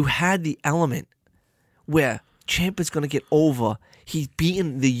 you had the element where Ciampa's going to get over. He's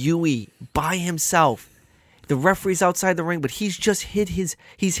beating the Yui by himself. The referee's outside the ring, but he's hit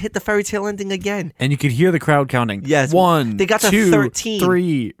the fairy tale ending again. And you could hear the crowd counting. Yes. 1, They got to 2, 13.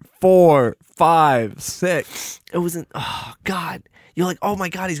 3, 4, 5, 6. It wasn't, oh, God. You're like, oh, my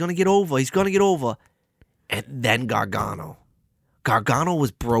God, he's going to get over. He's going to get over. And then Gargano. Gargano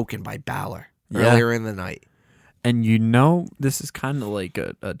was broken by Balor earlier in the night. And this is kind of like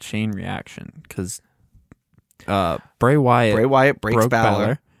a chain reaction because Bray Wyatt breaks broke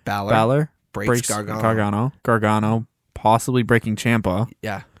Balor. Balor breaks Gargano. Gargano possibly breaking Ciampa.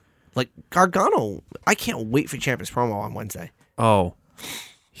 Yeah. Like, Gargano, I can't wait for Ciampa's promo on Wednesday. Oh,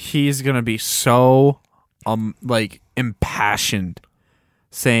 he's going to be so, impassioned,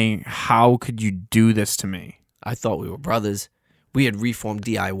 saying, how could you do this to me? I thought we were brothers. We had reformed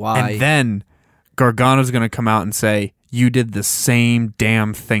DIY. And then Gargano's going to come out and say, you did the same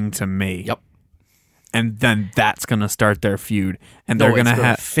damn thing to me. Yep. And then that's going to start their feud. And they're going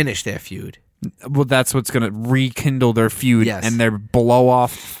to finish their feud. Well, that's what's going to rekindle their feud. Yes. And their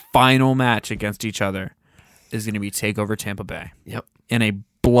blow-off final match against each other is going to be Takeover Tampa Bay. Yep. In a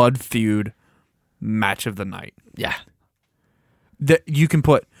blood feud match of the night. Yeah. You can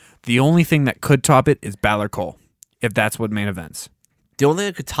put, the only thing that could top it is Balor Cole, if that's what main events. The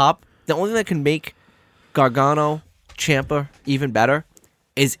only thing that can make Gargano, Ciampa even better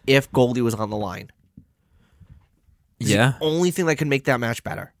is if Goldie was on the line. Yeah. The only thing that can make that match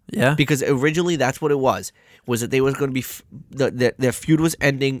better. Yeah. Because originally that's what it was that they was going to be, their feud was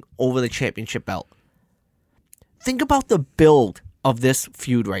ending over the championship belt. Think about the build of this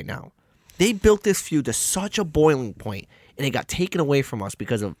feud right now. They built this feud to such a boiling point, and it got taken away from us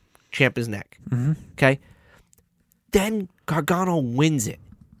because of Ciampa's neck. Mm-hmm. Okay? Then Gargano wins it.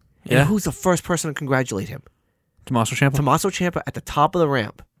 And Yeah. who's the first person to congratulate him? Tommaso Ciampa. Tommaso Ciampa at the top of the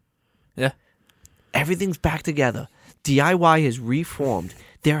ramp. Yeah. Everything's back together. DIY has reformed.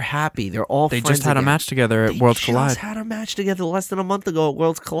 They're happy. They're all They friends just had again. a match together at Worlds Collide. They just had a match together less than a month ago at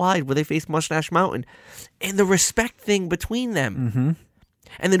Worlds Collide where they faced Mustache Mountain. And the respect thing between them. Mm-hmm.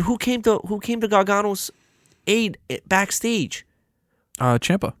 And then who came to Gargano's aid backstage?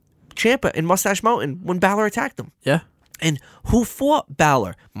 Ciampa. Ciampa and Mustache Mountain when Balor attacked them. Yeah. And who fought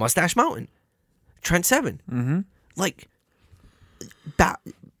Balor? Mustache Mountain. Trent Seven. Mm-hmm. Like,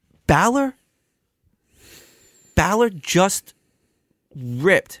 Balor just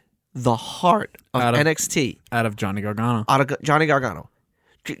ripped the heart of NXT out of Johnny Gargano. Out of Johnny Gargano.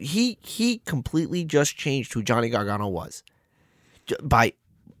 He completely just changed who Johnny Gargano was by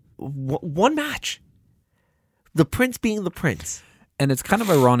one match. The Prince being the Prince. And it's kind of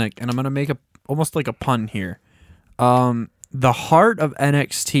ironic, and I'm going to make almost like a pun here. The heart of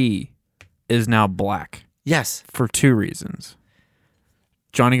NXT is now black. Yes. For 2 reasons.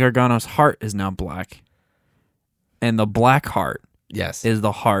 Johnny Gargano's heart is now black. And the black heart is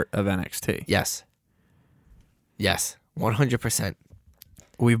the heart of NXT. Yes. Yes. 100%.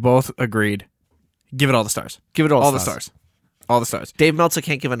 We've both agreed. Give it all the stars. Give it all the stars. All the stars. Dave Meltzer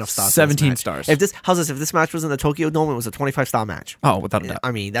can't give enough stars. 17 stars. If this match was in the Tokyo Dome, it was a 25-star match. Oh, without a doubt.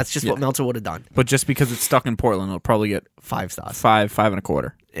 I mean, that's just what Meltzer would have done. But just because it's stuck in Portland, it'll probably get 5 stars.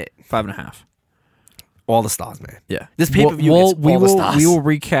 5.25. 5.5. All the stars, man. Yeah. This pay-per-view gets all the stars. We will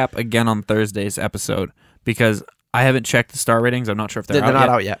recap again on Thursday's episode because I haven't checked the star ratings. I'm not sure if they're not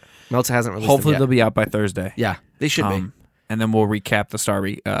out yet. Meltzer hasn't released Hopefully them yet. they'll be out by Thursday. Yeah, they should be. And then we'll recap the star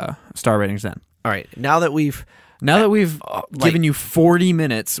ratings then. All right. Now that we've given you 40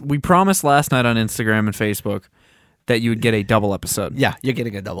 minutes, we promised last night on Instagram and Facebook that you would get a double episode. Yeah, you're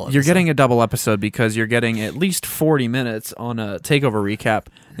getting a double episode. You're getting a double episode because you're getting at least 40 minutes on a TakeOver recap,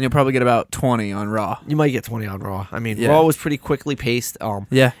 and you'll probably get about 20 on Raw. You might get 20 on Raw. I mean, Raw was pretty quickly paced.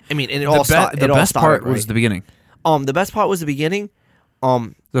 Yeah. I mean, and the best part was the beginning. The best part was the beginning.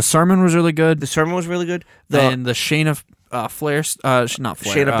 The sermon was really good. The sermon was really good. And the Shayna Flair, not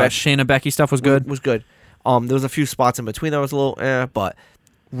Flair, Shayna Becky stuff was good. Was good. There was a few spots in between that was a little but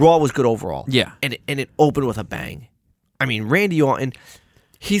Raw was good overall. Yeah. And it opened with a bang. I mean, Randy Orton,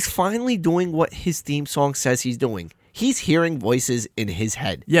 he's finally doing what his theme song says he's doing. He's hearing voices in his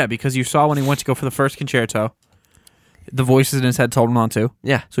head. Yeah, because you saw when he went to go for the first concerto, the voices in his head told him not to.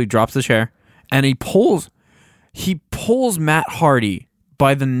 Yeah. So he drops the chair and he pulls Matt Hardy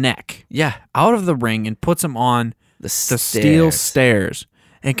by the neck. Yeah. Out of the ring and puts him on the steel stairs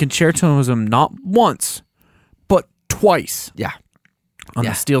and concertos him not once, but twice. Yeah. On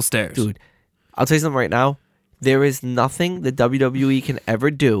the steel stairs. Dude, I'll tell you something right now. There is nothing the WWE can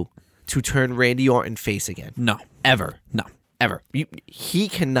ever do to turn Randy Orton face again. No. Ever. No. Ever. He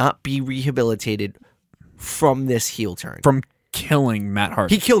cannot be rehabilitated from this heel turn. From killing Matt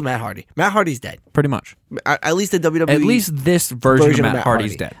Hardy. He killed Matt Hardy. Matt Hardy's dead. Pretty much. At least the WWE. At least this version of Matt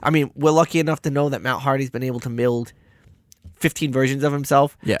Hardy's dead. I mean, we're lucky enough to know that Matt Hardy's been able to build 15 versions of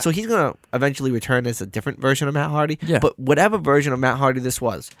himself. Yeah. So he's going to eventually return as a different version of Matt Hardy. Yeah. But whatever version of Matt Hardy this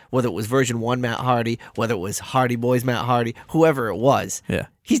was, whether it was version 1 Matt Hardy, whether it was Hardy Boys Matt Hardy, whoever it was,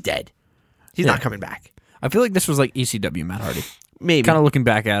 he's dead. He's not coming back. I feel like this was like ECW Matt Hardy. Maybe. Kind of looking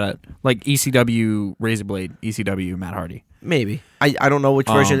back at it. Like ECW Razor Blade, ECW Matt Hardy. Maybe. I don't know which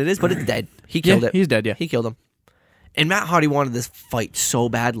version it is, but it's dead. He killed it. He's dead, yeah. He killed him. And Matt Hardy wanted this fight so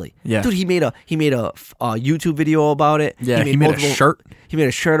badly. Yeah. Dude, he made a YouTube video about it. Yeah, he made a shirt. He made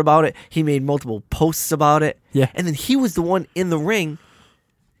a shirt about it. He made multiple posts about it. Yeah. And then he was the one in the ring,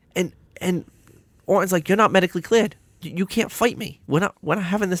 and Orton's like, "You're not medically cleared. You can't fight me. We're not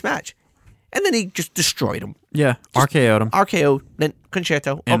having this match." And then he just destroyed him. Yeah, RKO'd him. RKO, then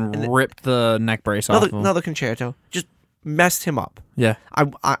concerto. And ripped the neck brace off him. Another concerto. Just messed him up. Yeah.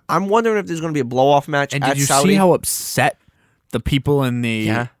 I'm wondering if there's going to be a blow-off match and at did you Saudi. see how upset the people in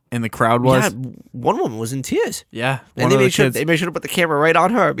the crowd was? Yeah, one woman was in tears. Yeah. And they made sure to put the camera right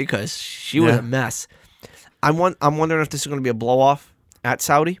on her because she was a mess. I'm wondering if this is going to be a blow-off at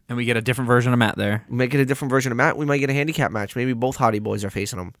Saudi. And we get a different version of Matt there. We might get a different version of Matt. We might get a handicap match. Maybe both Hardy Boys are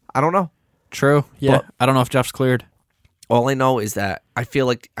facing him. I don't know. True. Yeah. But I don't know if Jeff's cleared. All I know is that I feel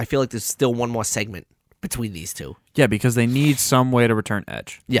like there's still one more segment between these two. Yeah, because they need some way to return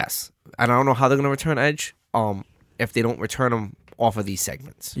Edge. Yes. And I don't know how they're going to return Edge if they don't return him off of these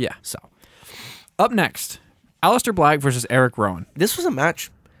segments. Yeah. So, up next, Aleister Black versus Eric Rowan. This was a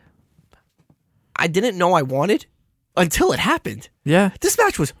match I didn't know I wanted until it happened. Yeah. This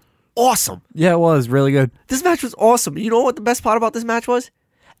match was awesome. Yeah, it was really good. This match was awesome. You know what the best part about this match was?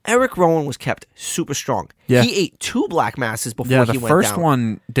 Eric Rowan was kept super strong. Yeah. He ate 2 black masses before he went down. Yeah, the first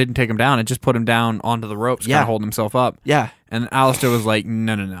one didn't take him down. It just put him down onto the ropes, kind of holding himself up. Yeah. And Aleister was like,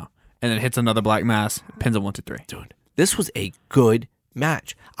 no. And then hits another black mass, pins him 1, 2, 3. Dude, this was a good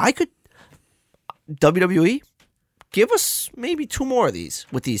match. WWE, give us maybe 2 more of these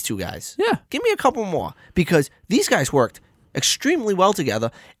with these 2 guys. Yeah. Give me a couple more because these guys worked extremely well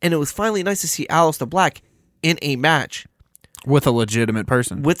together, and it was finally nice to see Aleister Black in a match. With a legitimate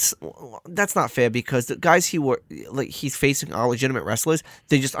person. That's not fair because the guys he's facing are legitimate wrestlers.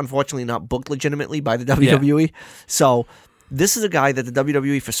 They're just unfortunately not booked legitimately by the WWE. Yeah. So this is a guy that the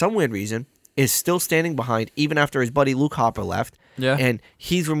WWE, for some weird reason, is still standing behind even after his buddy Luke Harper left. Yeah. And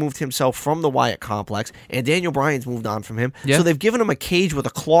he's removed himself from the Wyatt complex, and Daniel Bryan's moved on from him. Yeah. So they've given him a cage with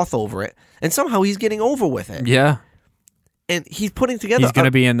a cloth over it, and somehow he's getting over with it. Yeah. And he's putting together... He's going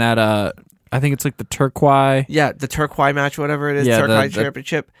to be in that... I think it's like the Turquoise. Yeah, the Turquoise match, whatever it is, yeah, Turquoise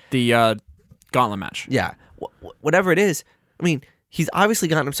Championship. The gauntlet match. Yeah, whatever it is. I mean, he's obviously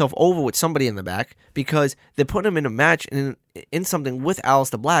gotten himself over with somebody in the back because they're putting him in a match in something with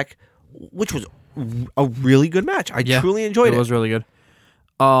Aleister Black, which was a really good match. I truly enjoyed it. It was really good.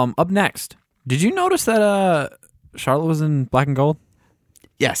 Up next, did you notice that Charlotte was in black and gold?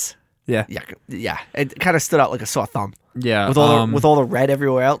 Yes. Yeah. Yeah. It kind of stood out like a sore thumb. Yeah. With all the red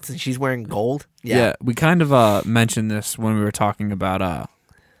everywhere else, and she's wearing gold. Yeah. We kind of mentioned this when we were talking about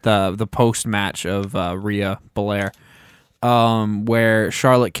the post match of Rhea Belair, where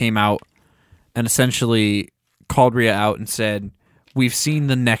Charlotte came out and essentially called Rhea out and said, "We've seen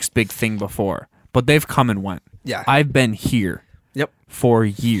the next big thing before, but they've come and went. Yeah. I've been here. Yep. For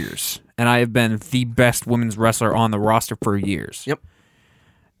years, and I have been the best women's wrestler on the roster for years. Yep.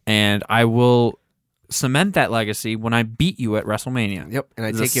 And I will cement that legacy when I beat you at WrestleMania. Yep, and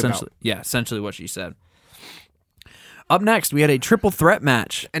I take you out. Yeah, essentially what she said. Up next, we had a triple threat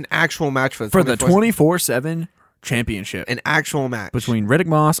match. An actual match for the 24/7 championship. An actual match. Between Riddick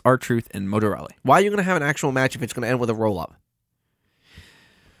Moss, R-Truth, and Mojo Rawley. Why are you going to have an actual match if it's going to end with a roll-up?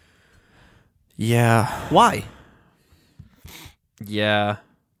 Yeah. Why? Yeah.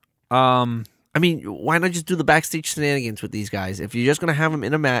 I mean, why not just do the backstage shenanigans with these guys if you're just going to have them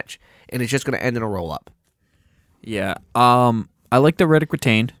in a match and it's just going to end in a roll-up? Yeah. I like the Riddick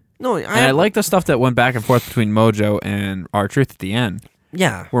retained. No, I like the stuff that went back and forth between Mojo and R-Truth at the end.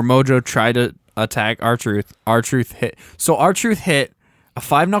 Yeah. Where Mojo tried to attack R-Truth. R-Truth hit. So R-Truth hit a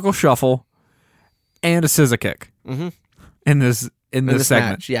 5-knuckle shuffle and a scissor kick. Mm-hmm. In this segment.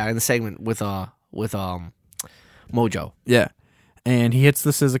 Match. Yeah, in the segment with Mojo. Yeah. And he hits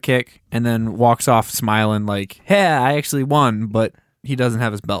the scissor kick and then walks off smiling like, hey, I actually won, but he doesn't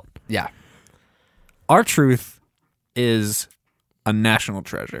have his belt. Yeah. R-Truth is a national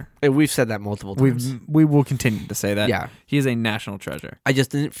treasure. And we've said that multiple times. We will continue to say that. Yeah. He is a national treasure. I just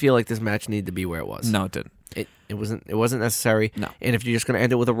didn't feel like this match needed to be where it was. No, it didn't. It wasn't necessary. No. And if you're just going to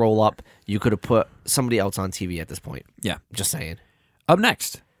end it with a roll up, you could have put somebody else on TV at this point. Yeah. Just saying. Up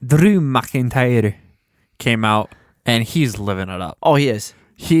next, Drew McIntyre came out, and he's living it up. Oh, he is.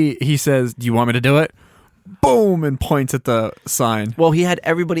 He says, "Do you want me to do it?" Boom, and points at the sign. Well, he had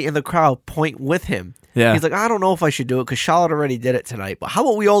everybody in the crowd point with him. Yeah. He's like, I don't know if I should do it because Charlotte already did it tonight, but how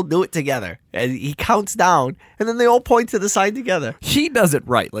about we all do it together? And he counts down, and then they all point to the sign together. He does it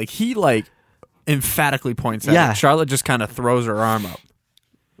right. Like, he, emphatically points at it. Charlotte just kind of throws her arm up.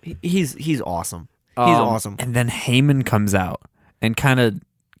 He's awesome. He's awesome. And then Heyman comes out and kind of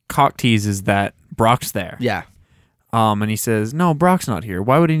cock teases that Brock's there. Yeah. And he says, "No, Brock's not here.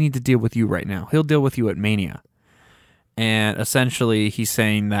 Why would he need to deal with you right now? He'll deal with you at Mania." And essentially, he's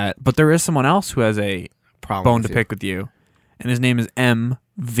saying that, but there is someone else who has a bone to pick with you, and his name is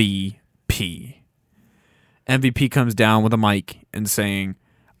MVP. MVP comes down with a mic and saying,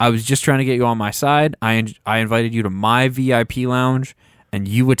 "I was just trying to get you on my side. I invited you to my VIP lounge, and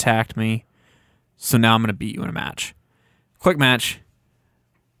you attacked me. So now I'm going to beat you in a match. Quick match.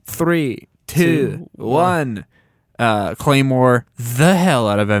 3, 2, 1. Claymore the hell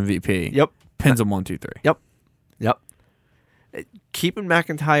out of MVP. Yep. Pins him 1, 2, 3. Yep. Keeping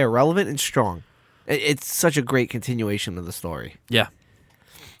McIntyre relevant and strong. It's such a great continuation of the story. Yeah.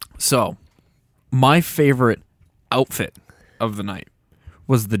 So, my favorite outfit of the night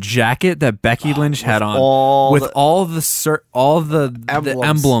was the jacket that Becky Lynch had on with all the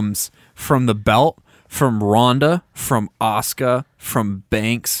emblems from the belt, from Ronda, from Asuka, from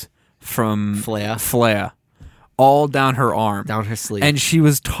Banks, from Flair, all down her arm, down her sleeve, and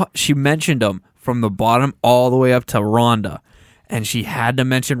she mentioned them from the bottom all the way up to Ronda, and she had to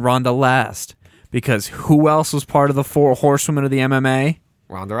mention Ronda last because who else was part of the 4 horsewomen of the MMA?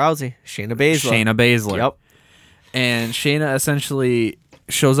 Ronda Rousey, Shayna Baszler. Shayna Baszler. Yep. And Shayna essentially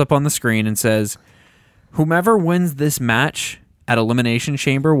shows up on the screen and says, "Whomever wins this match at Elimination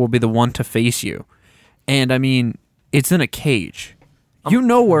Chamber will be the one to face you." And I mean, it's in a cage. You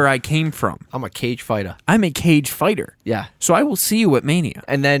know where I came from. I'm a cage fighter. I'm a cage fighter. Yeah. So I will see you at Mania.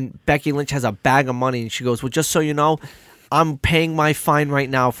 And then Becky Lynch has a bag of money, and she goes, "Well, just so you know, I'm paying my fine right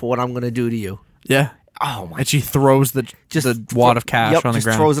now for what I'm going to do to you." Yeah. Oh my! And she throws the wad of cash on the ground.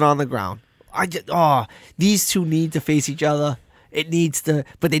 Just throws it on the ground. These two need to face each other.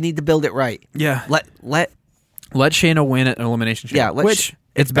 But they need to build it right. Yeah. Let Shayna win at an Elimination Chamber. Yeah. Which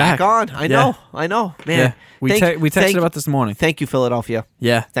it's back on. I know, man. Yeah. We texted about this morning. Thank you, Philadelphia.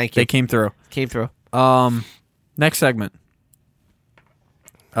 Yeah. Thank you. They came through. Next segment.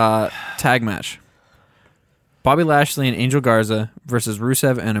 Tag match. Bobby Lashley and Angel Garza versus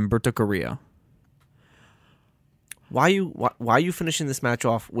Rusev and Humberto Carrillo. Why are you finishing this match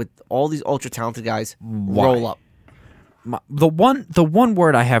off with all these ultra talented guys? Roll up. The one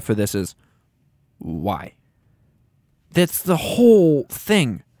word I have for this is why. That's the whole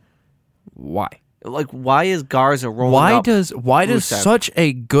thing. Why? Like, why is Garza rolling up? Why does such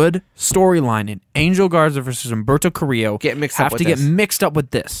a good storyline in Angel Garza versus Humberto Carrillo get mixed up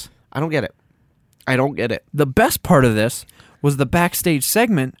with this? I don't get it. The best part of this was the backstage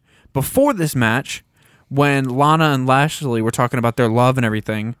segment before this match when Lana and Lashley were talking about their love and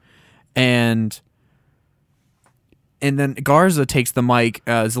everything, and then Garza takes the mic.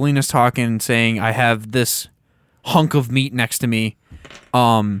 Zelina's talking, saying, "I have this hunk of meat next to me."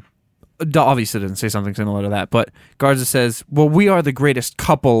 Obviously doesn't say something similar to that, but Garza says, "Well, we are the greatest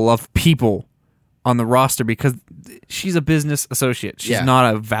couple of people on the roster," because she's a business associate. She's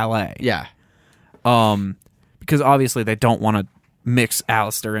not a valet. Yeah. Because obviously they don't want to mix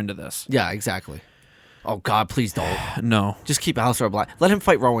Alistair into this. Yeah, exactly. Oh, God, please don't. No. Just keep Alistair Black. Let him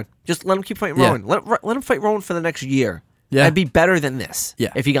fight Rowan. Just let him keep fighting Rowan. Let him fight Rowan for the next year. Yeah. That'd be better than this.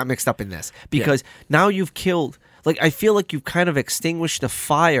 Yeah. If he got mixed up in this. Because now you've killed... Like, I feel like you've kind of extinguished the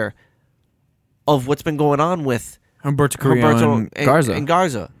fire of what's been going on with Humberto Carrillo and Garza. And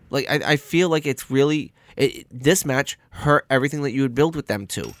Garza. Like, I feel like it's really... this match hurt everything that you would build with them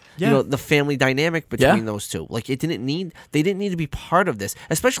two. Yeah. You know, the family dynamic between those two. Like, they didn't need to be part of this,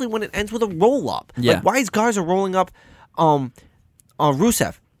 especially when it ends with a roll up. Yeah. Like, why is Garza rolling up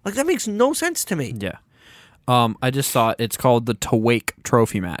Rusev? Like, that makes no sense to me. Yeah. I just saw it's called the Takeover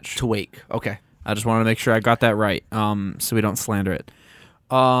trophy match. Takeover. Okay. I just wanted to make sure I got that right, so we don't slander it.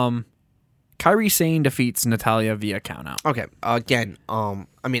 Kairi Sane defeats Natalya via countout. Okay. Again, I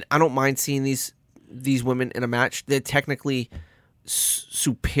mean, I don't mind seeing these women in a match. They're technically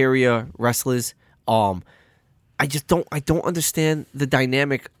superior wrestlers. I don't understand the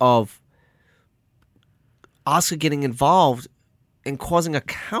dynamic of Asuka getting involved and causing a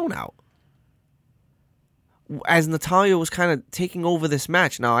count out. as Natalya was kind of taking over this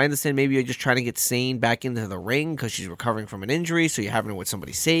match. Now, I understand maybe you're just trying to get Sane back into the ring because she's recovering from an injury, so you're having her with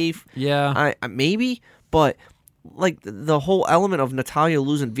somebody safe. Yeah. Maybe, but like the whole element of Natalya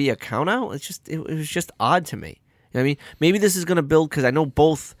losing via countout, it was just odd to me. You know what I mean? Maybe this is going to build, because I know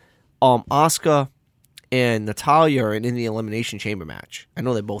both Asuka and Natalya are in the Elimination Chamber match. I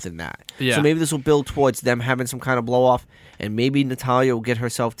know they're both in that. Yeah. So maybe this will build towards them having some kind of blow-off, and maybe Natalya will get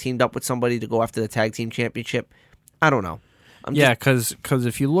herself teamed up with somebody to go after the Tag Team Championship. I don't know. Because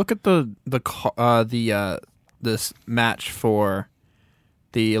if you look at this match for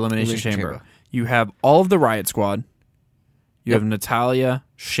the Elimination Chamber, you have all of the Riot Squad. You have Natalya,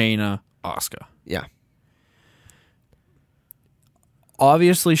 Shayna, Asuka. Yeah.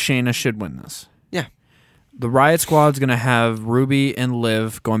 Obviously, Shayna should win this. Yeah. The Riot Squad's going to have Ruby and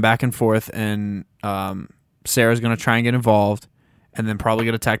Liv going back and forth, and Sarah's going to try and get involved, and then probably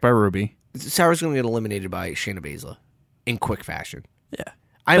get attacked by Ruby. Sarah's going to get eliminated by Shayna Baszler in quick fashion. Yeah.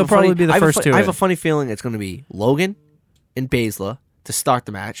 They'll probably be the first two. I have a funny feeling it's going to be Logan and Baszler to start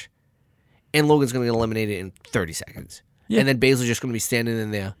the match, and Logan's going to get eliminated in 30 seconds. Yeah. And then Baszler's just going to be standing in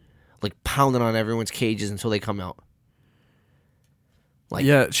there, like pounding on everyone's cages until they come out.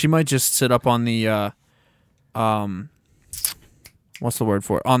 Yeah, she might just sit up on the, what's the word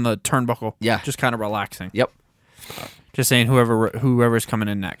for it? On the turnbuckle. Yeah. Just kind of relaxing. Yep. Just saying whoever's coming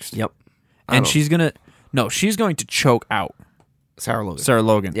in next. Yep. And she's going to choke out Sarah Logan. Sarah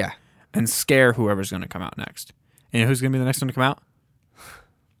Logan. Yeah. And scare whoever's going to come out next. And who's going to be the next one to come out?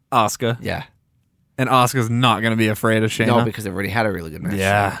 Asuka. Yeah. And Asuka's not going to be afraid of Shayna. No, because they've already had a really good match.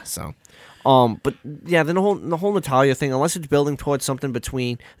 Yeah. So, but yeah, the whole Natalya thing, unless it's building towards something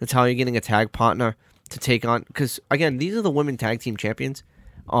between Natalya getting a tag partner to take on, because again, these are the women tag team champions,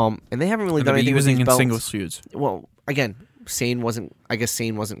 and they haven't really done anything with these belts. Singles feuds. Well, again, Sane wasn't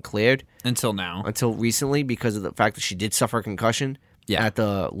cleared until now, until recently, because of the fact that she did suffer a concussion at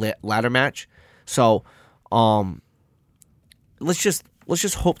the ladder match. So, let's just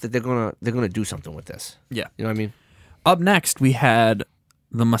hope that they're gonna do something with this. Yeah, you know what I mean. Up next, we had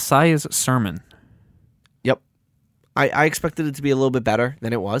the Messiah's Sermon. Yep, I expected it to be a little bit better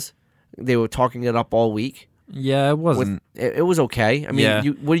than it was. They were talking it up all week. Yeah, it wasn't. It was okay. I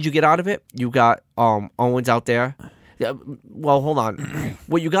mean, what did you get out of it? You got Owens out there. Yeah, well, hold on.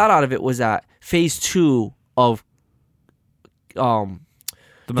 What you got out of it was that phase 2 of the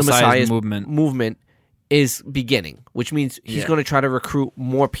Messiah's movement is beginning, which means he's going to try to recruit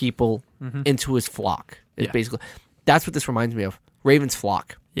more people into his flock. Basically, that's what this reminds me of. Raven's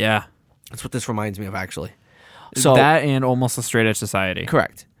flock. Yeah, that's what this reminds me of, actually. So that and almost a straight edge society.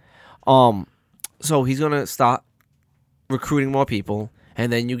 Correct. So he's gonna start recruiting more people,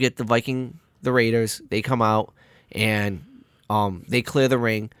 and then you get the Raiders. They come out and they clear the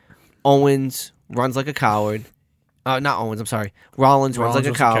ring. Owens runs like a coward. Not Owens. I'm sorry. Rollins runs like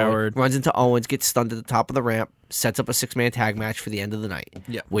a coward. Runs into Owens, gets stunned at the top of the ramp. Sets up a 6-man tag match for the end of the night.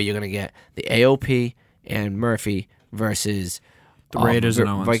 Yeah, where you're gonna get the AOP and Murphy versus the Raiders and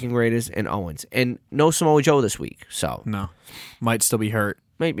Owens. Viking Raiders and Owens, and no Samoa Joe this week. So no, might still be hurt.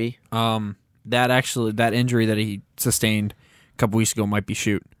 Maybe. That injury that he sustained a couple weeks ago might be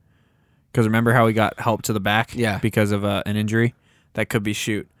shoot. Because remember how he got help to the back? Yeah. Because of an injury? That could be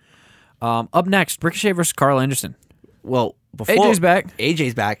shoot. Up next, Ricochet versus Carl Anderson. Well, before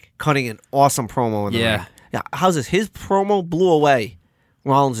AJ's back, cutting an awesome promo in the ring. Yeah. How's this? His promo blew away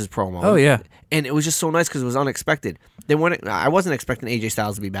Rollins' promo. Oh, yeah. And it was just so nice because it was unexpected. I wasn't expecting AJ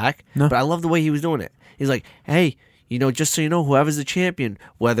Styles to be back, but I love the way he was doing it. He's like, hey, just so you know, whoever's the champion,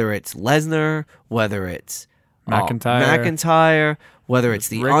 whether it's Lesnar, whether it's McIntyre, whether it's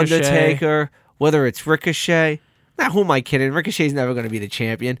The Ricochet. Undertaker, whether it's Ricochet. Now, who am I kidding? Ricochet's never going to be the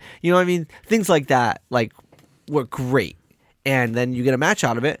champion. You know what I mean? Things like that, were great. And then you get a match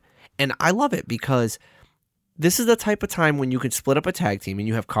out of it, and I love it because this is the type of time when you could split up a tag team, and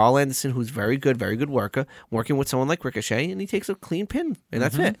you have Carl Anderson, who's very good worker, working with someone like Ricochet, and he takes a clean pin, and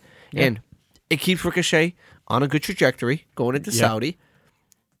that's it. Yeah. And it keeps Ricochet on a good trajectory going into Saudi.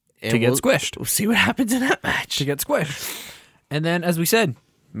 And to get squished. We'll see what happens in that match. To get squished. And then, as we said,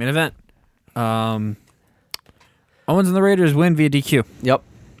 main event. Owens and the Raiders win via DQ. Yep.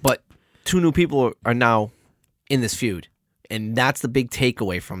 But 2 new people are now in this feud. And that's the big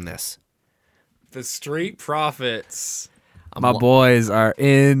takeaway from this. The Street Profits. My boys are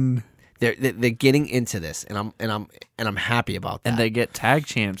in. They're getting into this, and I'm happy about that. And they get tag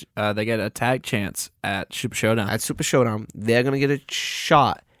champs. They get a tag chance at Super Showdown. At Super Showdown, they're gonna get a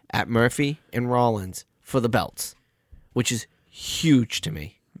shot at Murphy and Rollins for the belts, which is huge to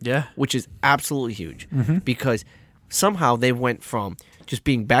me. Yeah, which is absolutely huge because somehow they went from just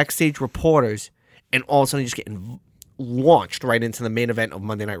being backstage reporters and all of a sudden just getting launched right into the main event of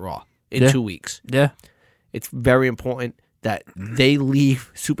Monday Night Raw in 2 weeks. Yeah. It's very important that they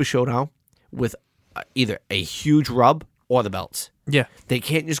leave Super Showdown with either a huge rub or the belts. Yeah. They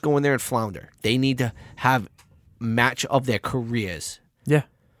can't just go in there and flounder. They need to have match of their careers. Yeah.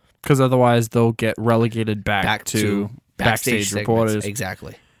 Because otherwise they'll get relegated back to backstage segments. reporters.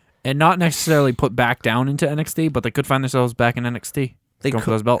 Exactly. And not necessarily put back down into NXT, but they could find themselves back in NXT. They going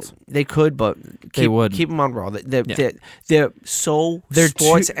for those belts. They could, but they would keep them on Raw. They're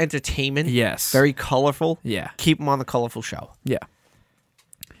sports entertainment. Yes. Very colorful. Yeah. Keep them on the colorful show. Yeah.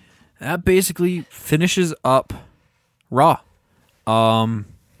 That basically finishes up Raw. And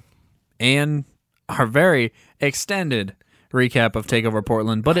our very extended recap of TakeOver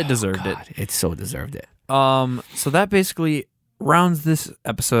Portland, but it deserved it. It so deserved it. So that basically rounds this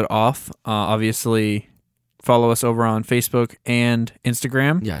episode off. Obviously, follow us over on Facebook and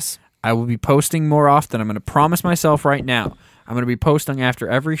Instagram. Yes. I will be posting more often. I'm going to promise myself right now. I'm going to be posting after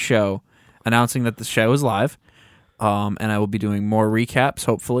every show, announcing that the show is live. And I will be doing more recaps,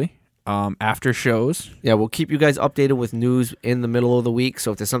 hopefully, after shows. Yeah, we'll keep you guys updated with news in the middle of the week.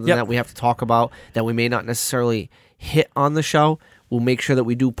 So if there's something that we have to talk about that we may not necessarily hit on the show, we'll make sure that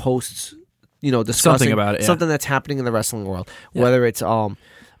we do posts, discussing something about it, something that's happening in the wrestling world. Whether it's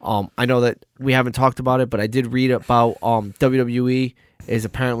I know that we haven't talked about it, but I did read about WWE is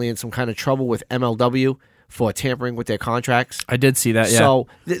apparently in some kind of trouble with MLW for tampering with their contracts. I did see that, yeah. So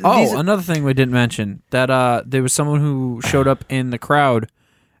another thing we didn't mention, that there was someone who showed up in the crowd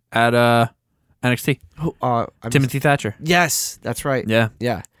at NXT. Timothy Thatcher. Yes, that's right. Yeah.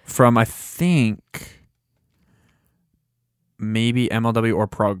 Yeah. From, I think, maybe MLW or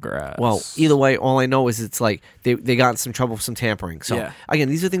Progress. Well, either way, all I know is it's like they got in some trouble with some tampering. So, again,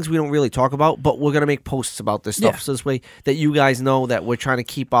 these are things we don't really talk about, but we're going to make posts about this stuff. So this way that you guys know that we're trying to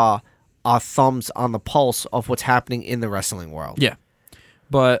keep our thumbs on the pulse of what's happening in the wrestling world. Yeah.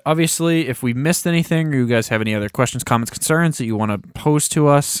 But obviously, if we missed anything or you guys have any other questions, comments, concerns that you want to pose to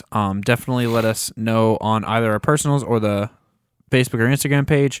us, definitely let us know on either our personals or the Facebook or Instagram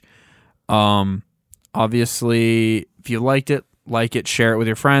page. Obviously, if you liked it, like it, share it with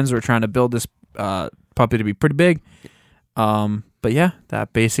your friends. We're trying to build this puppy to be pretty big. But yeah,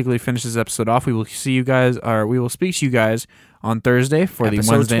 that basically finishes the episode off. We will see you guys, or we will speak to you guys on Thursday for the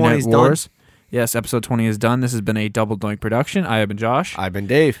Wednesday Night Wars. Yes, episode 20 is done. This has been a Double Doink production. I have been Josh. I've been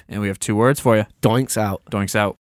Dave. And we have 2 words for you. Doinks out. Doinks out.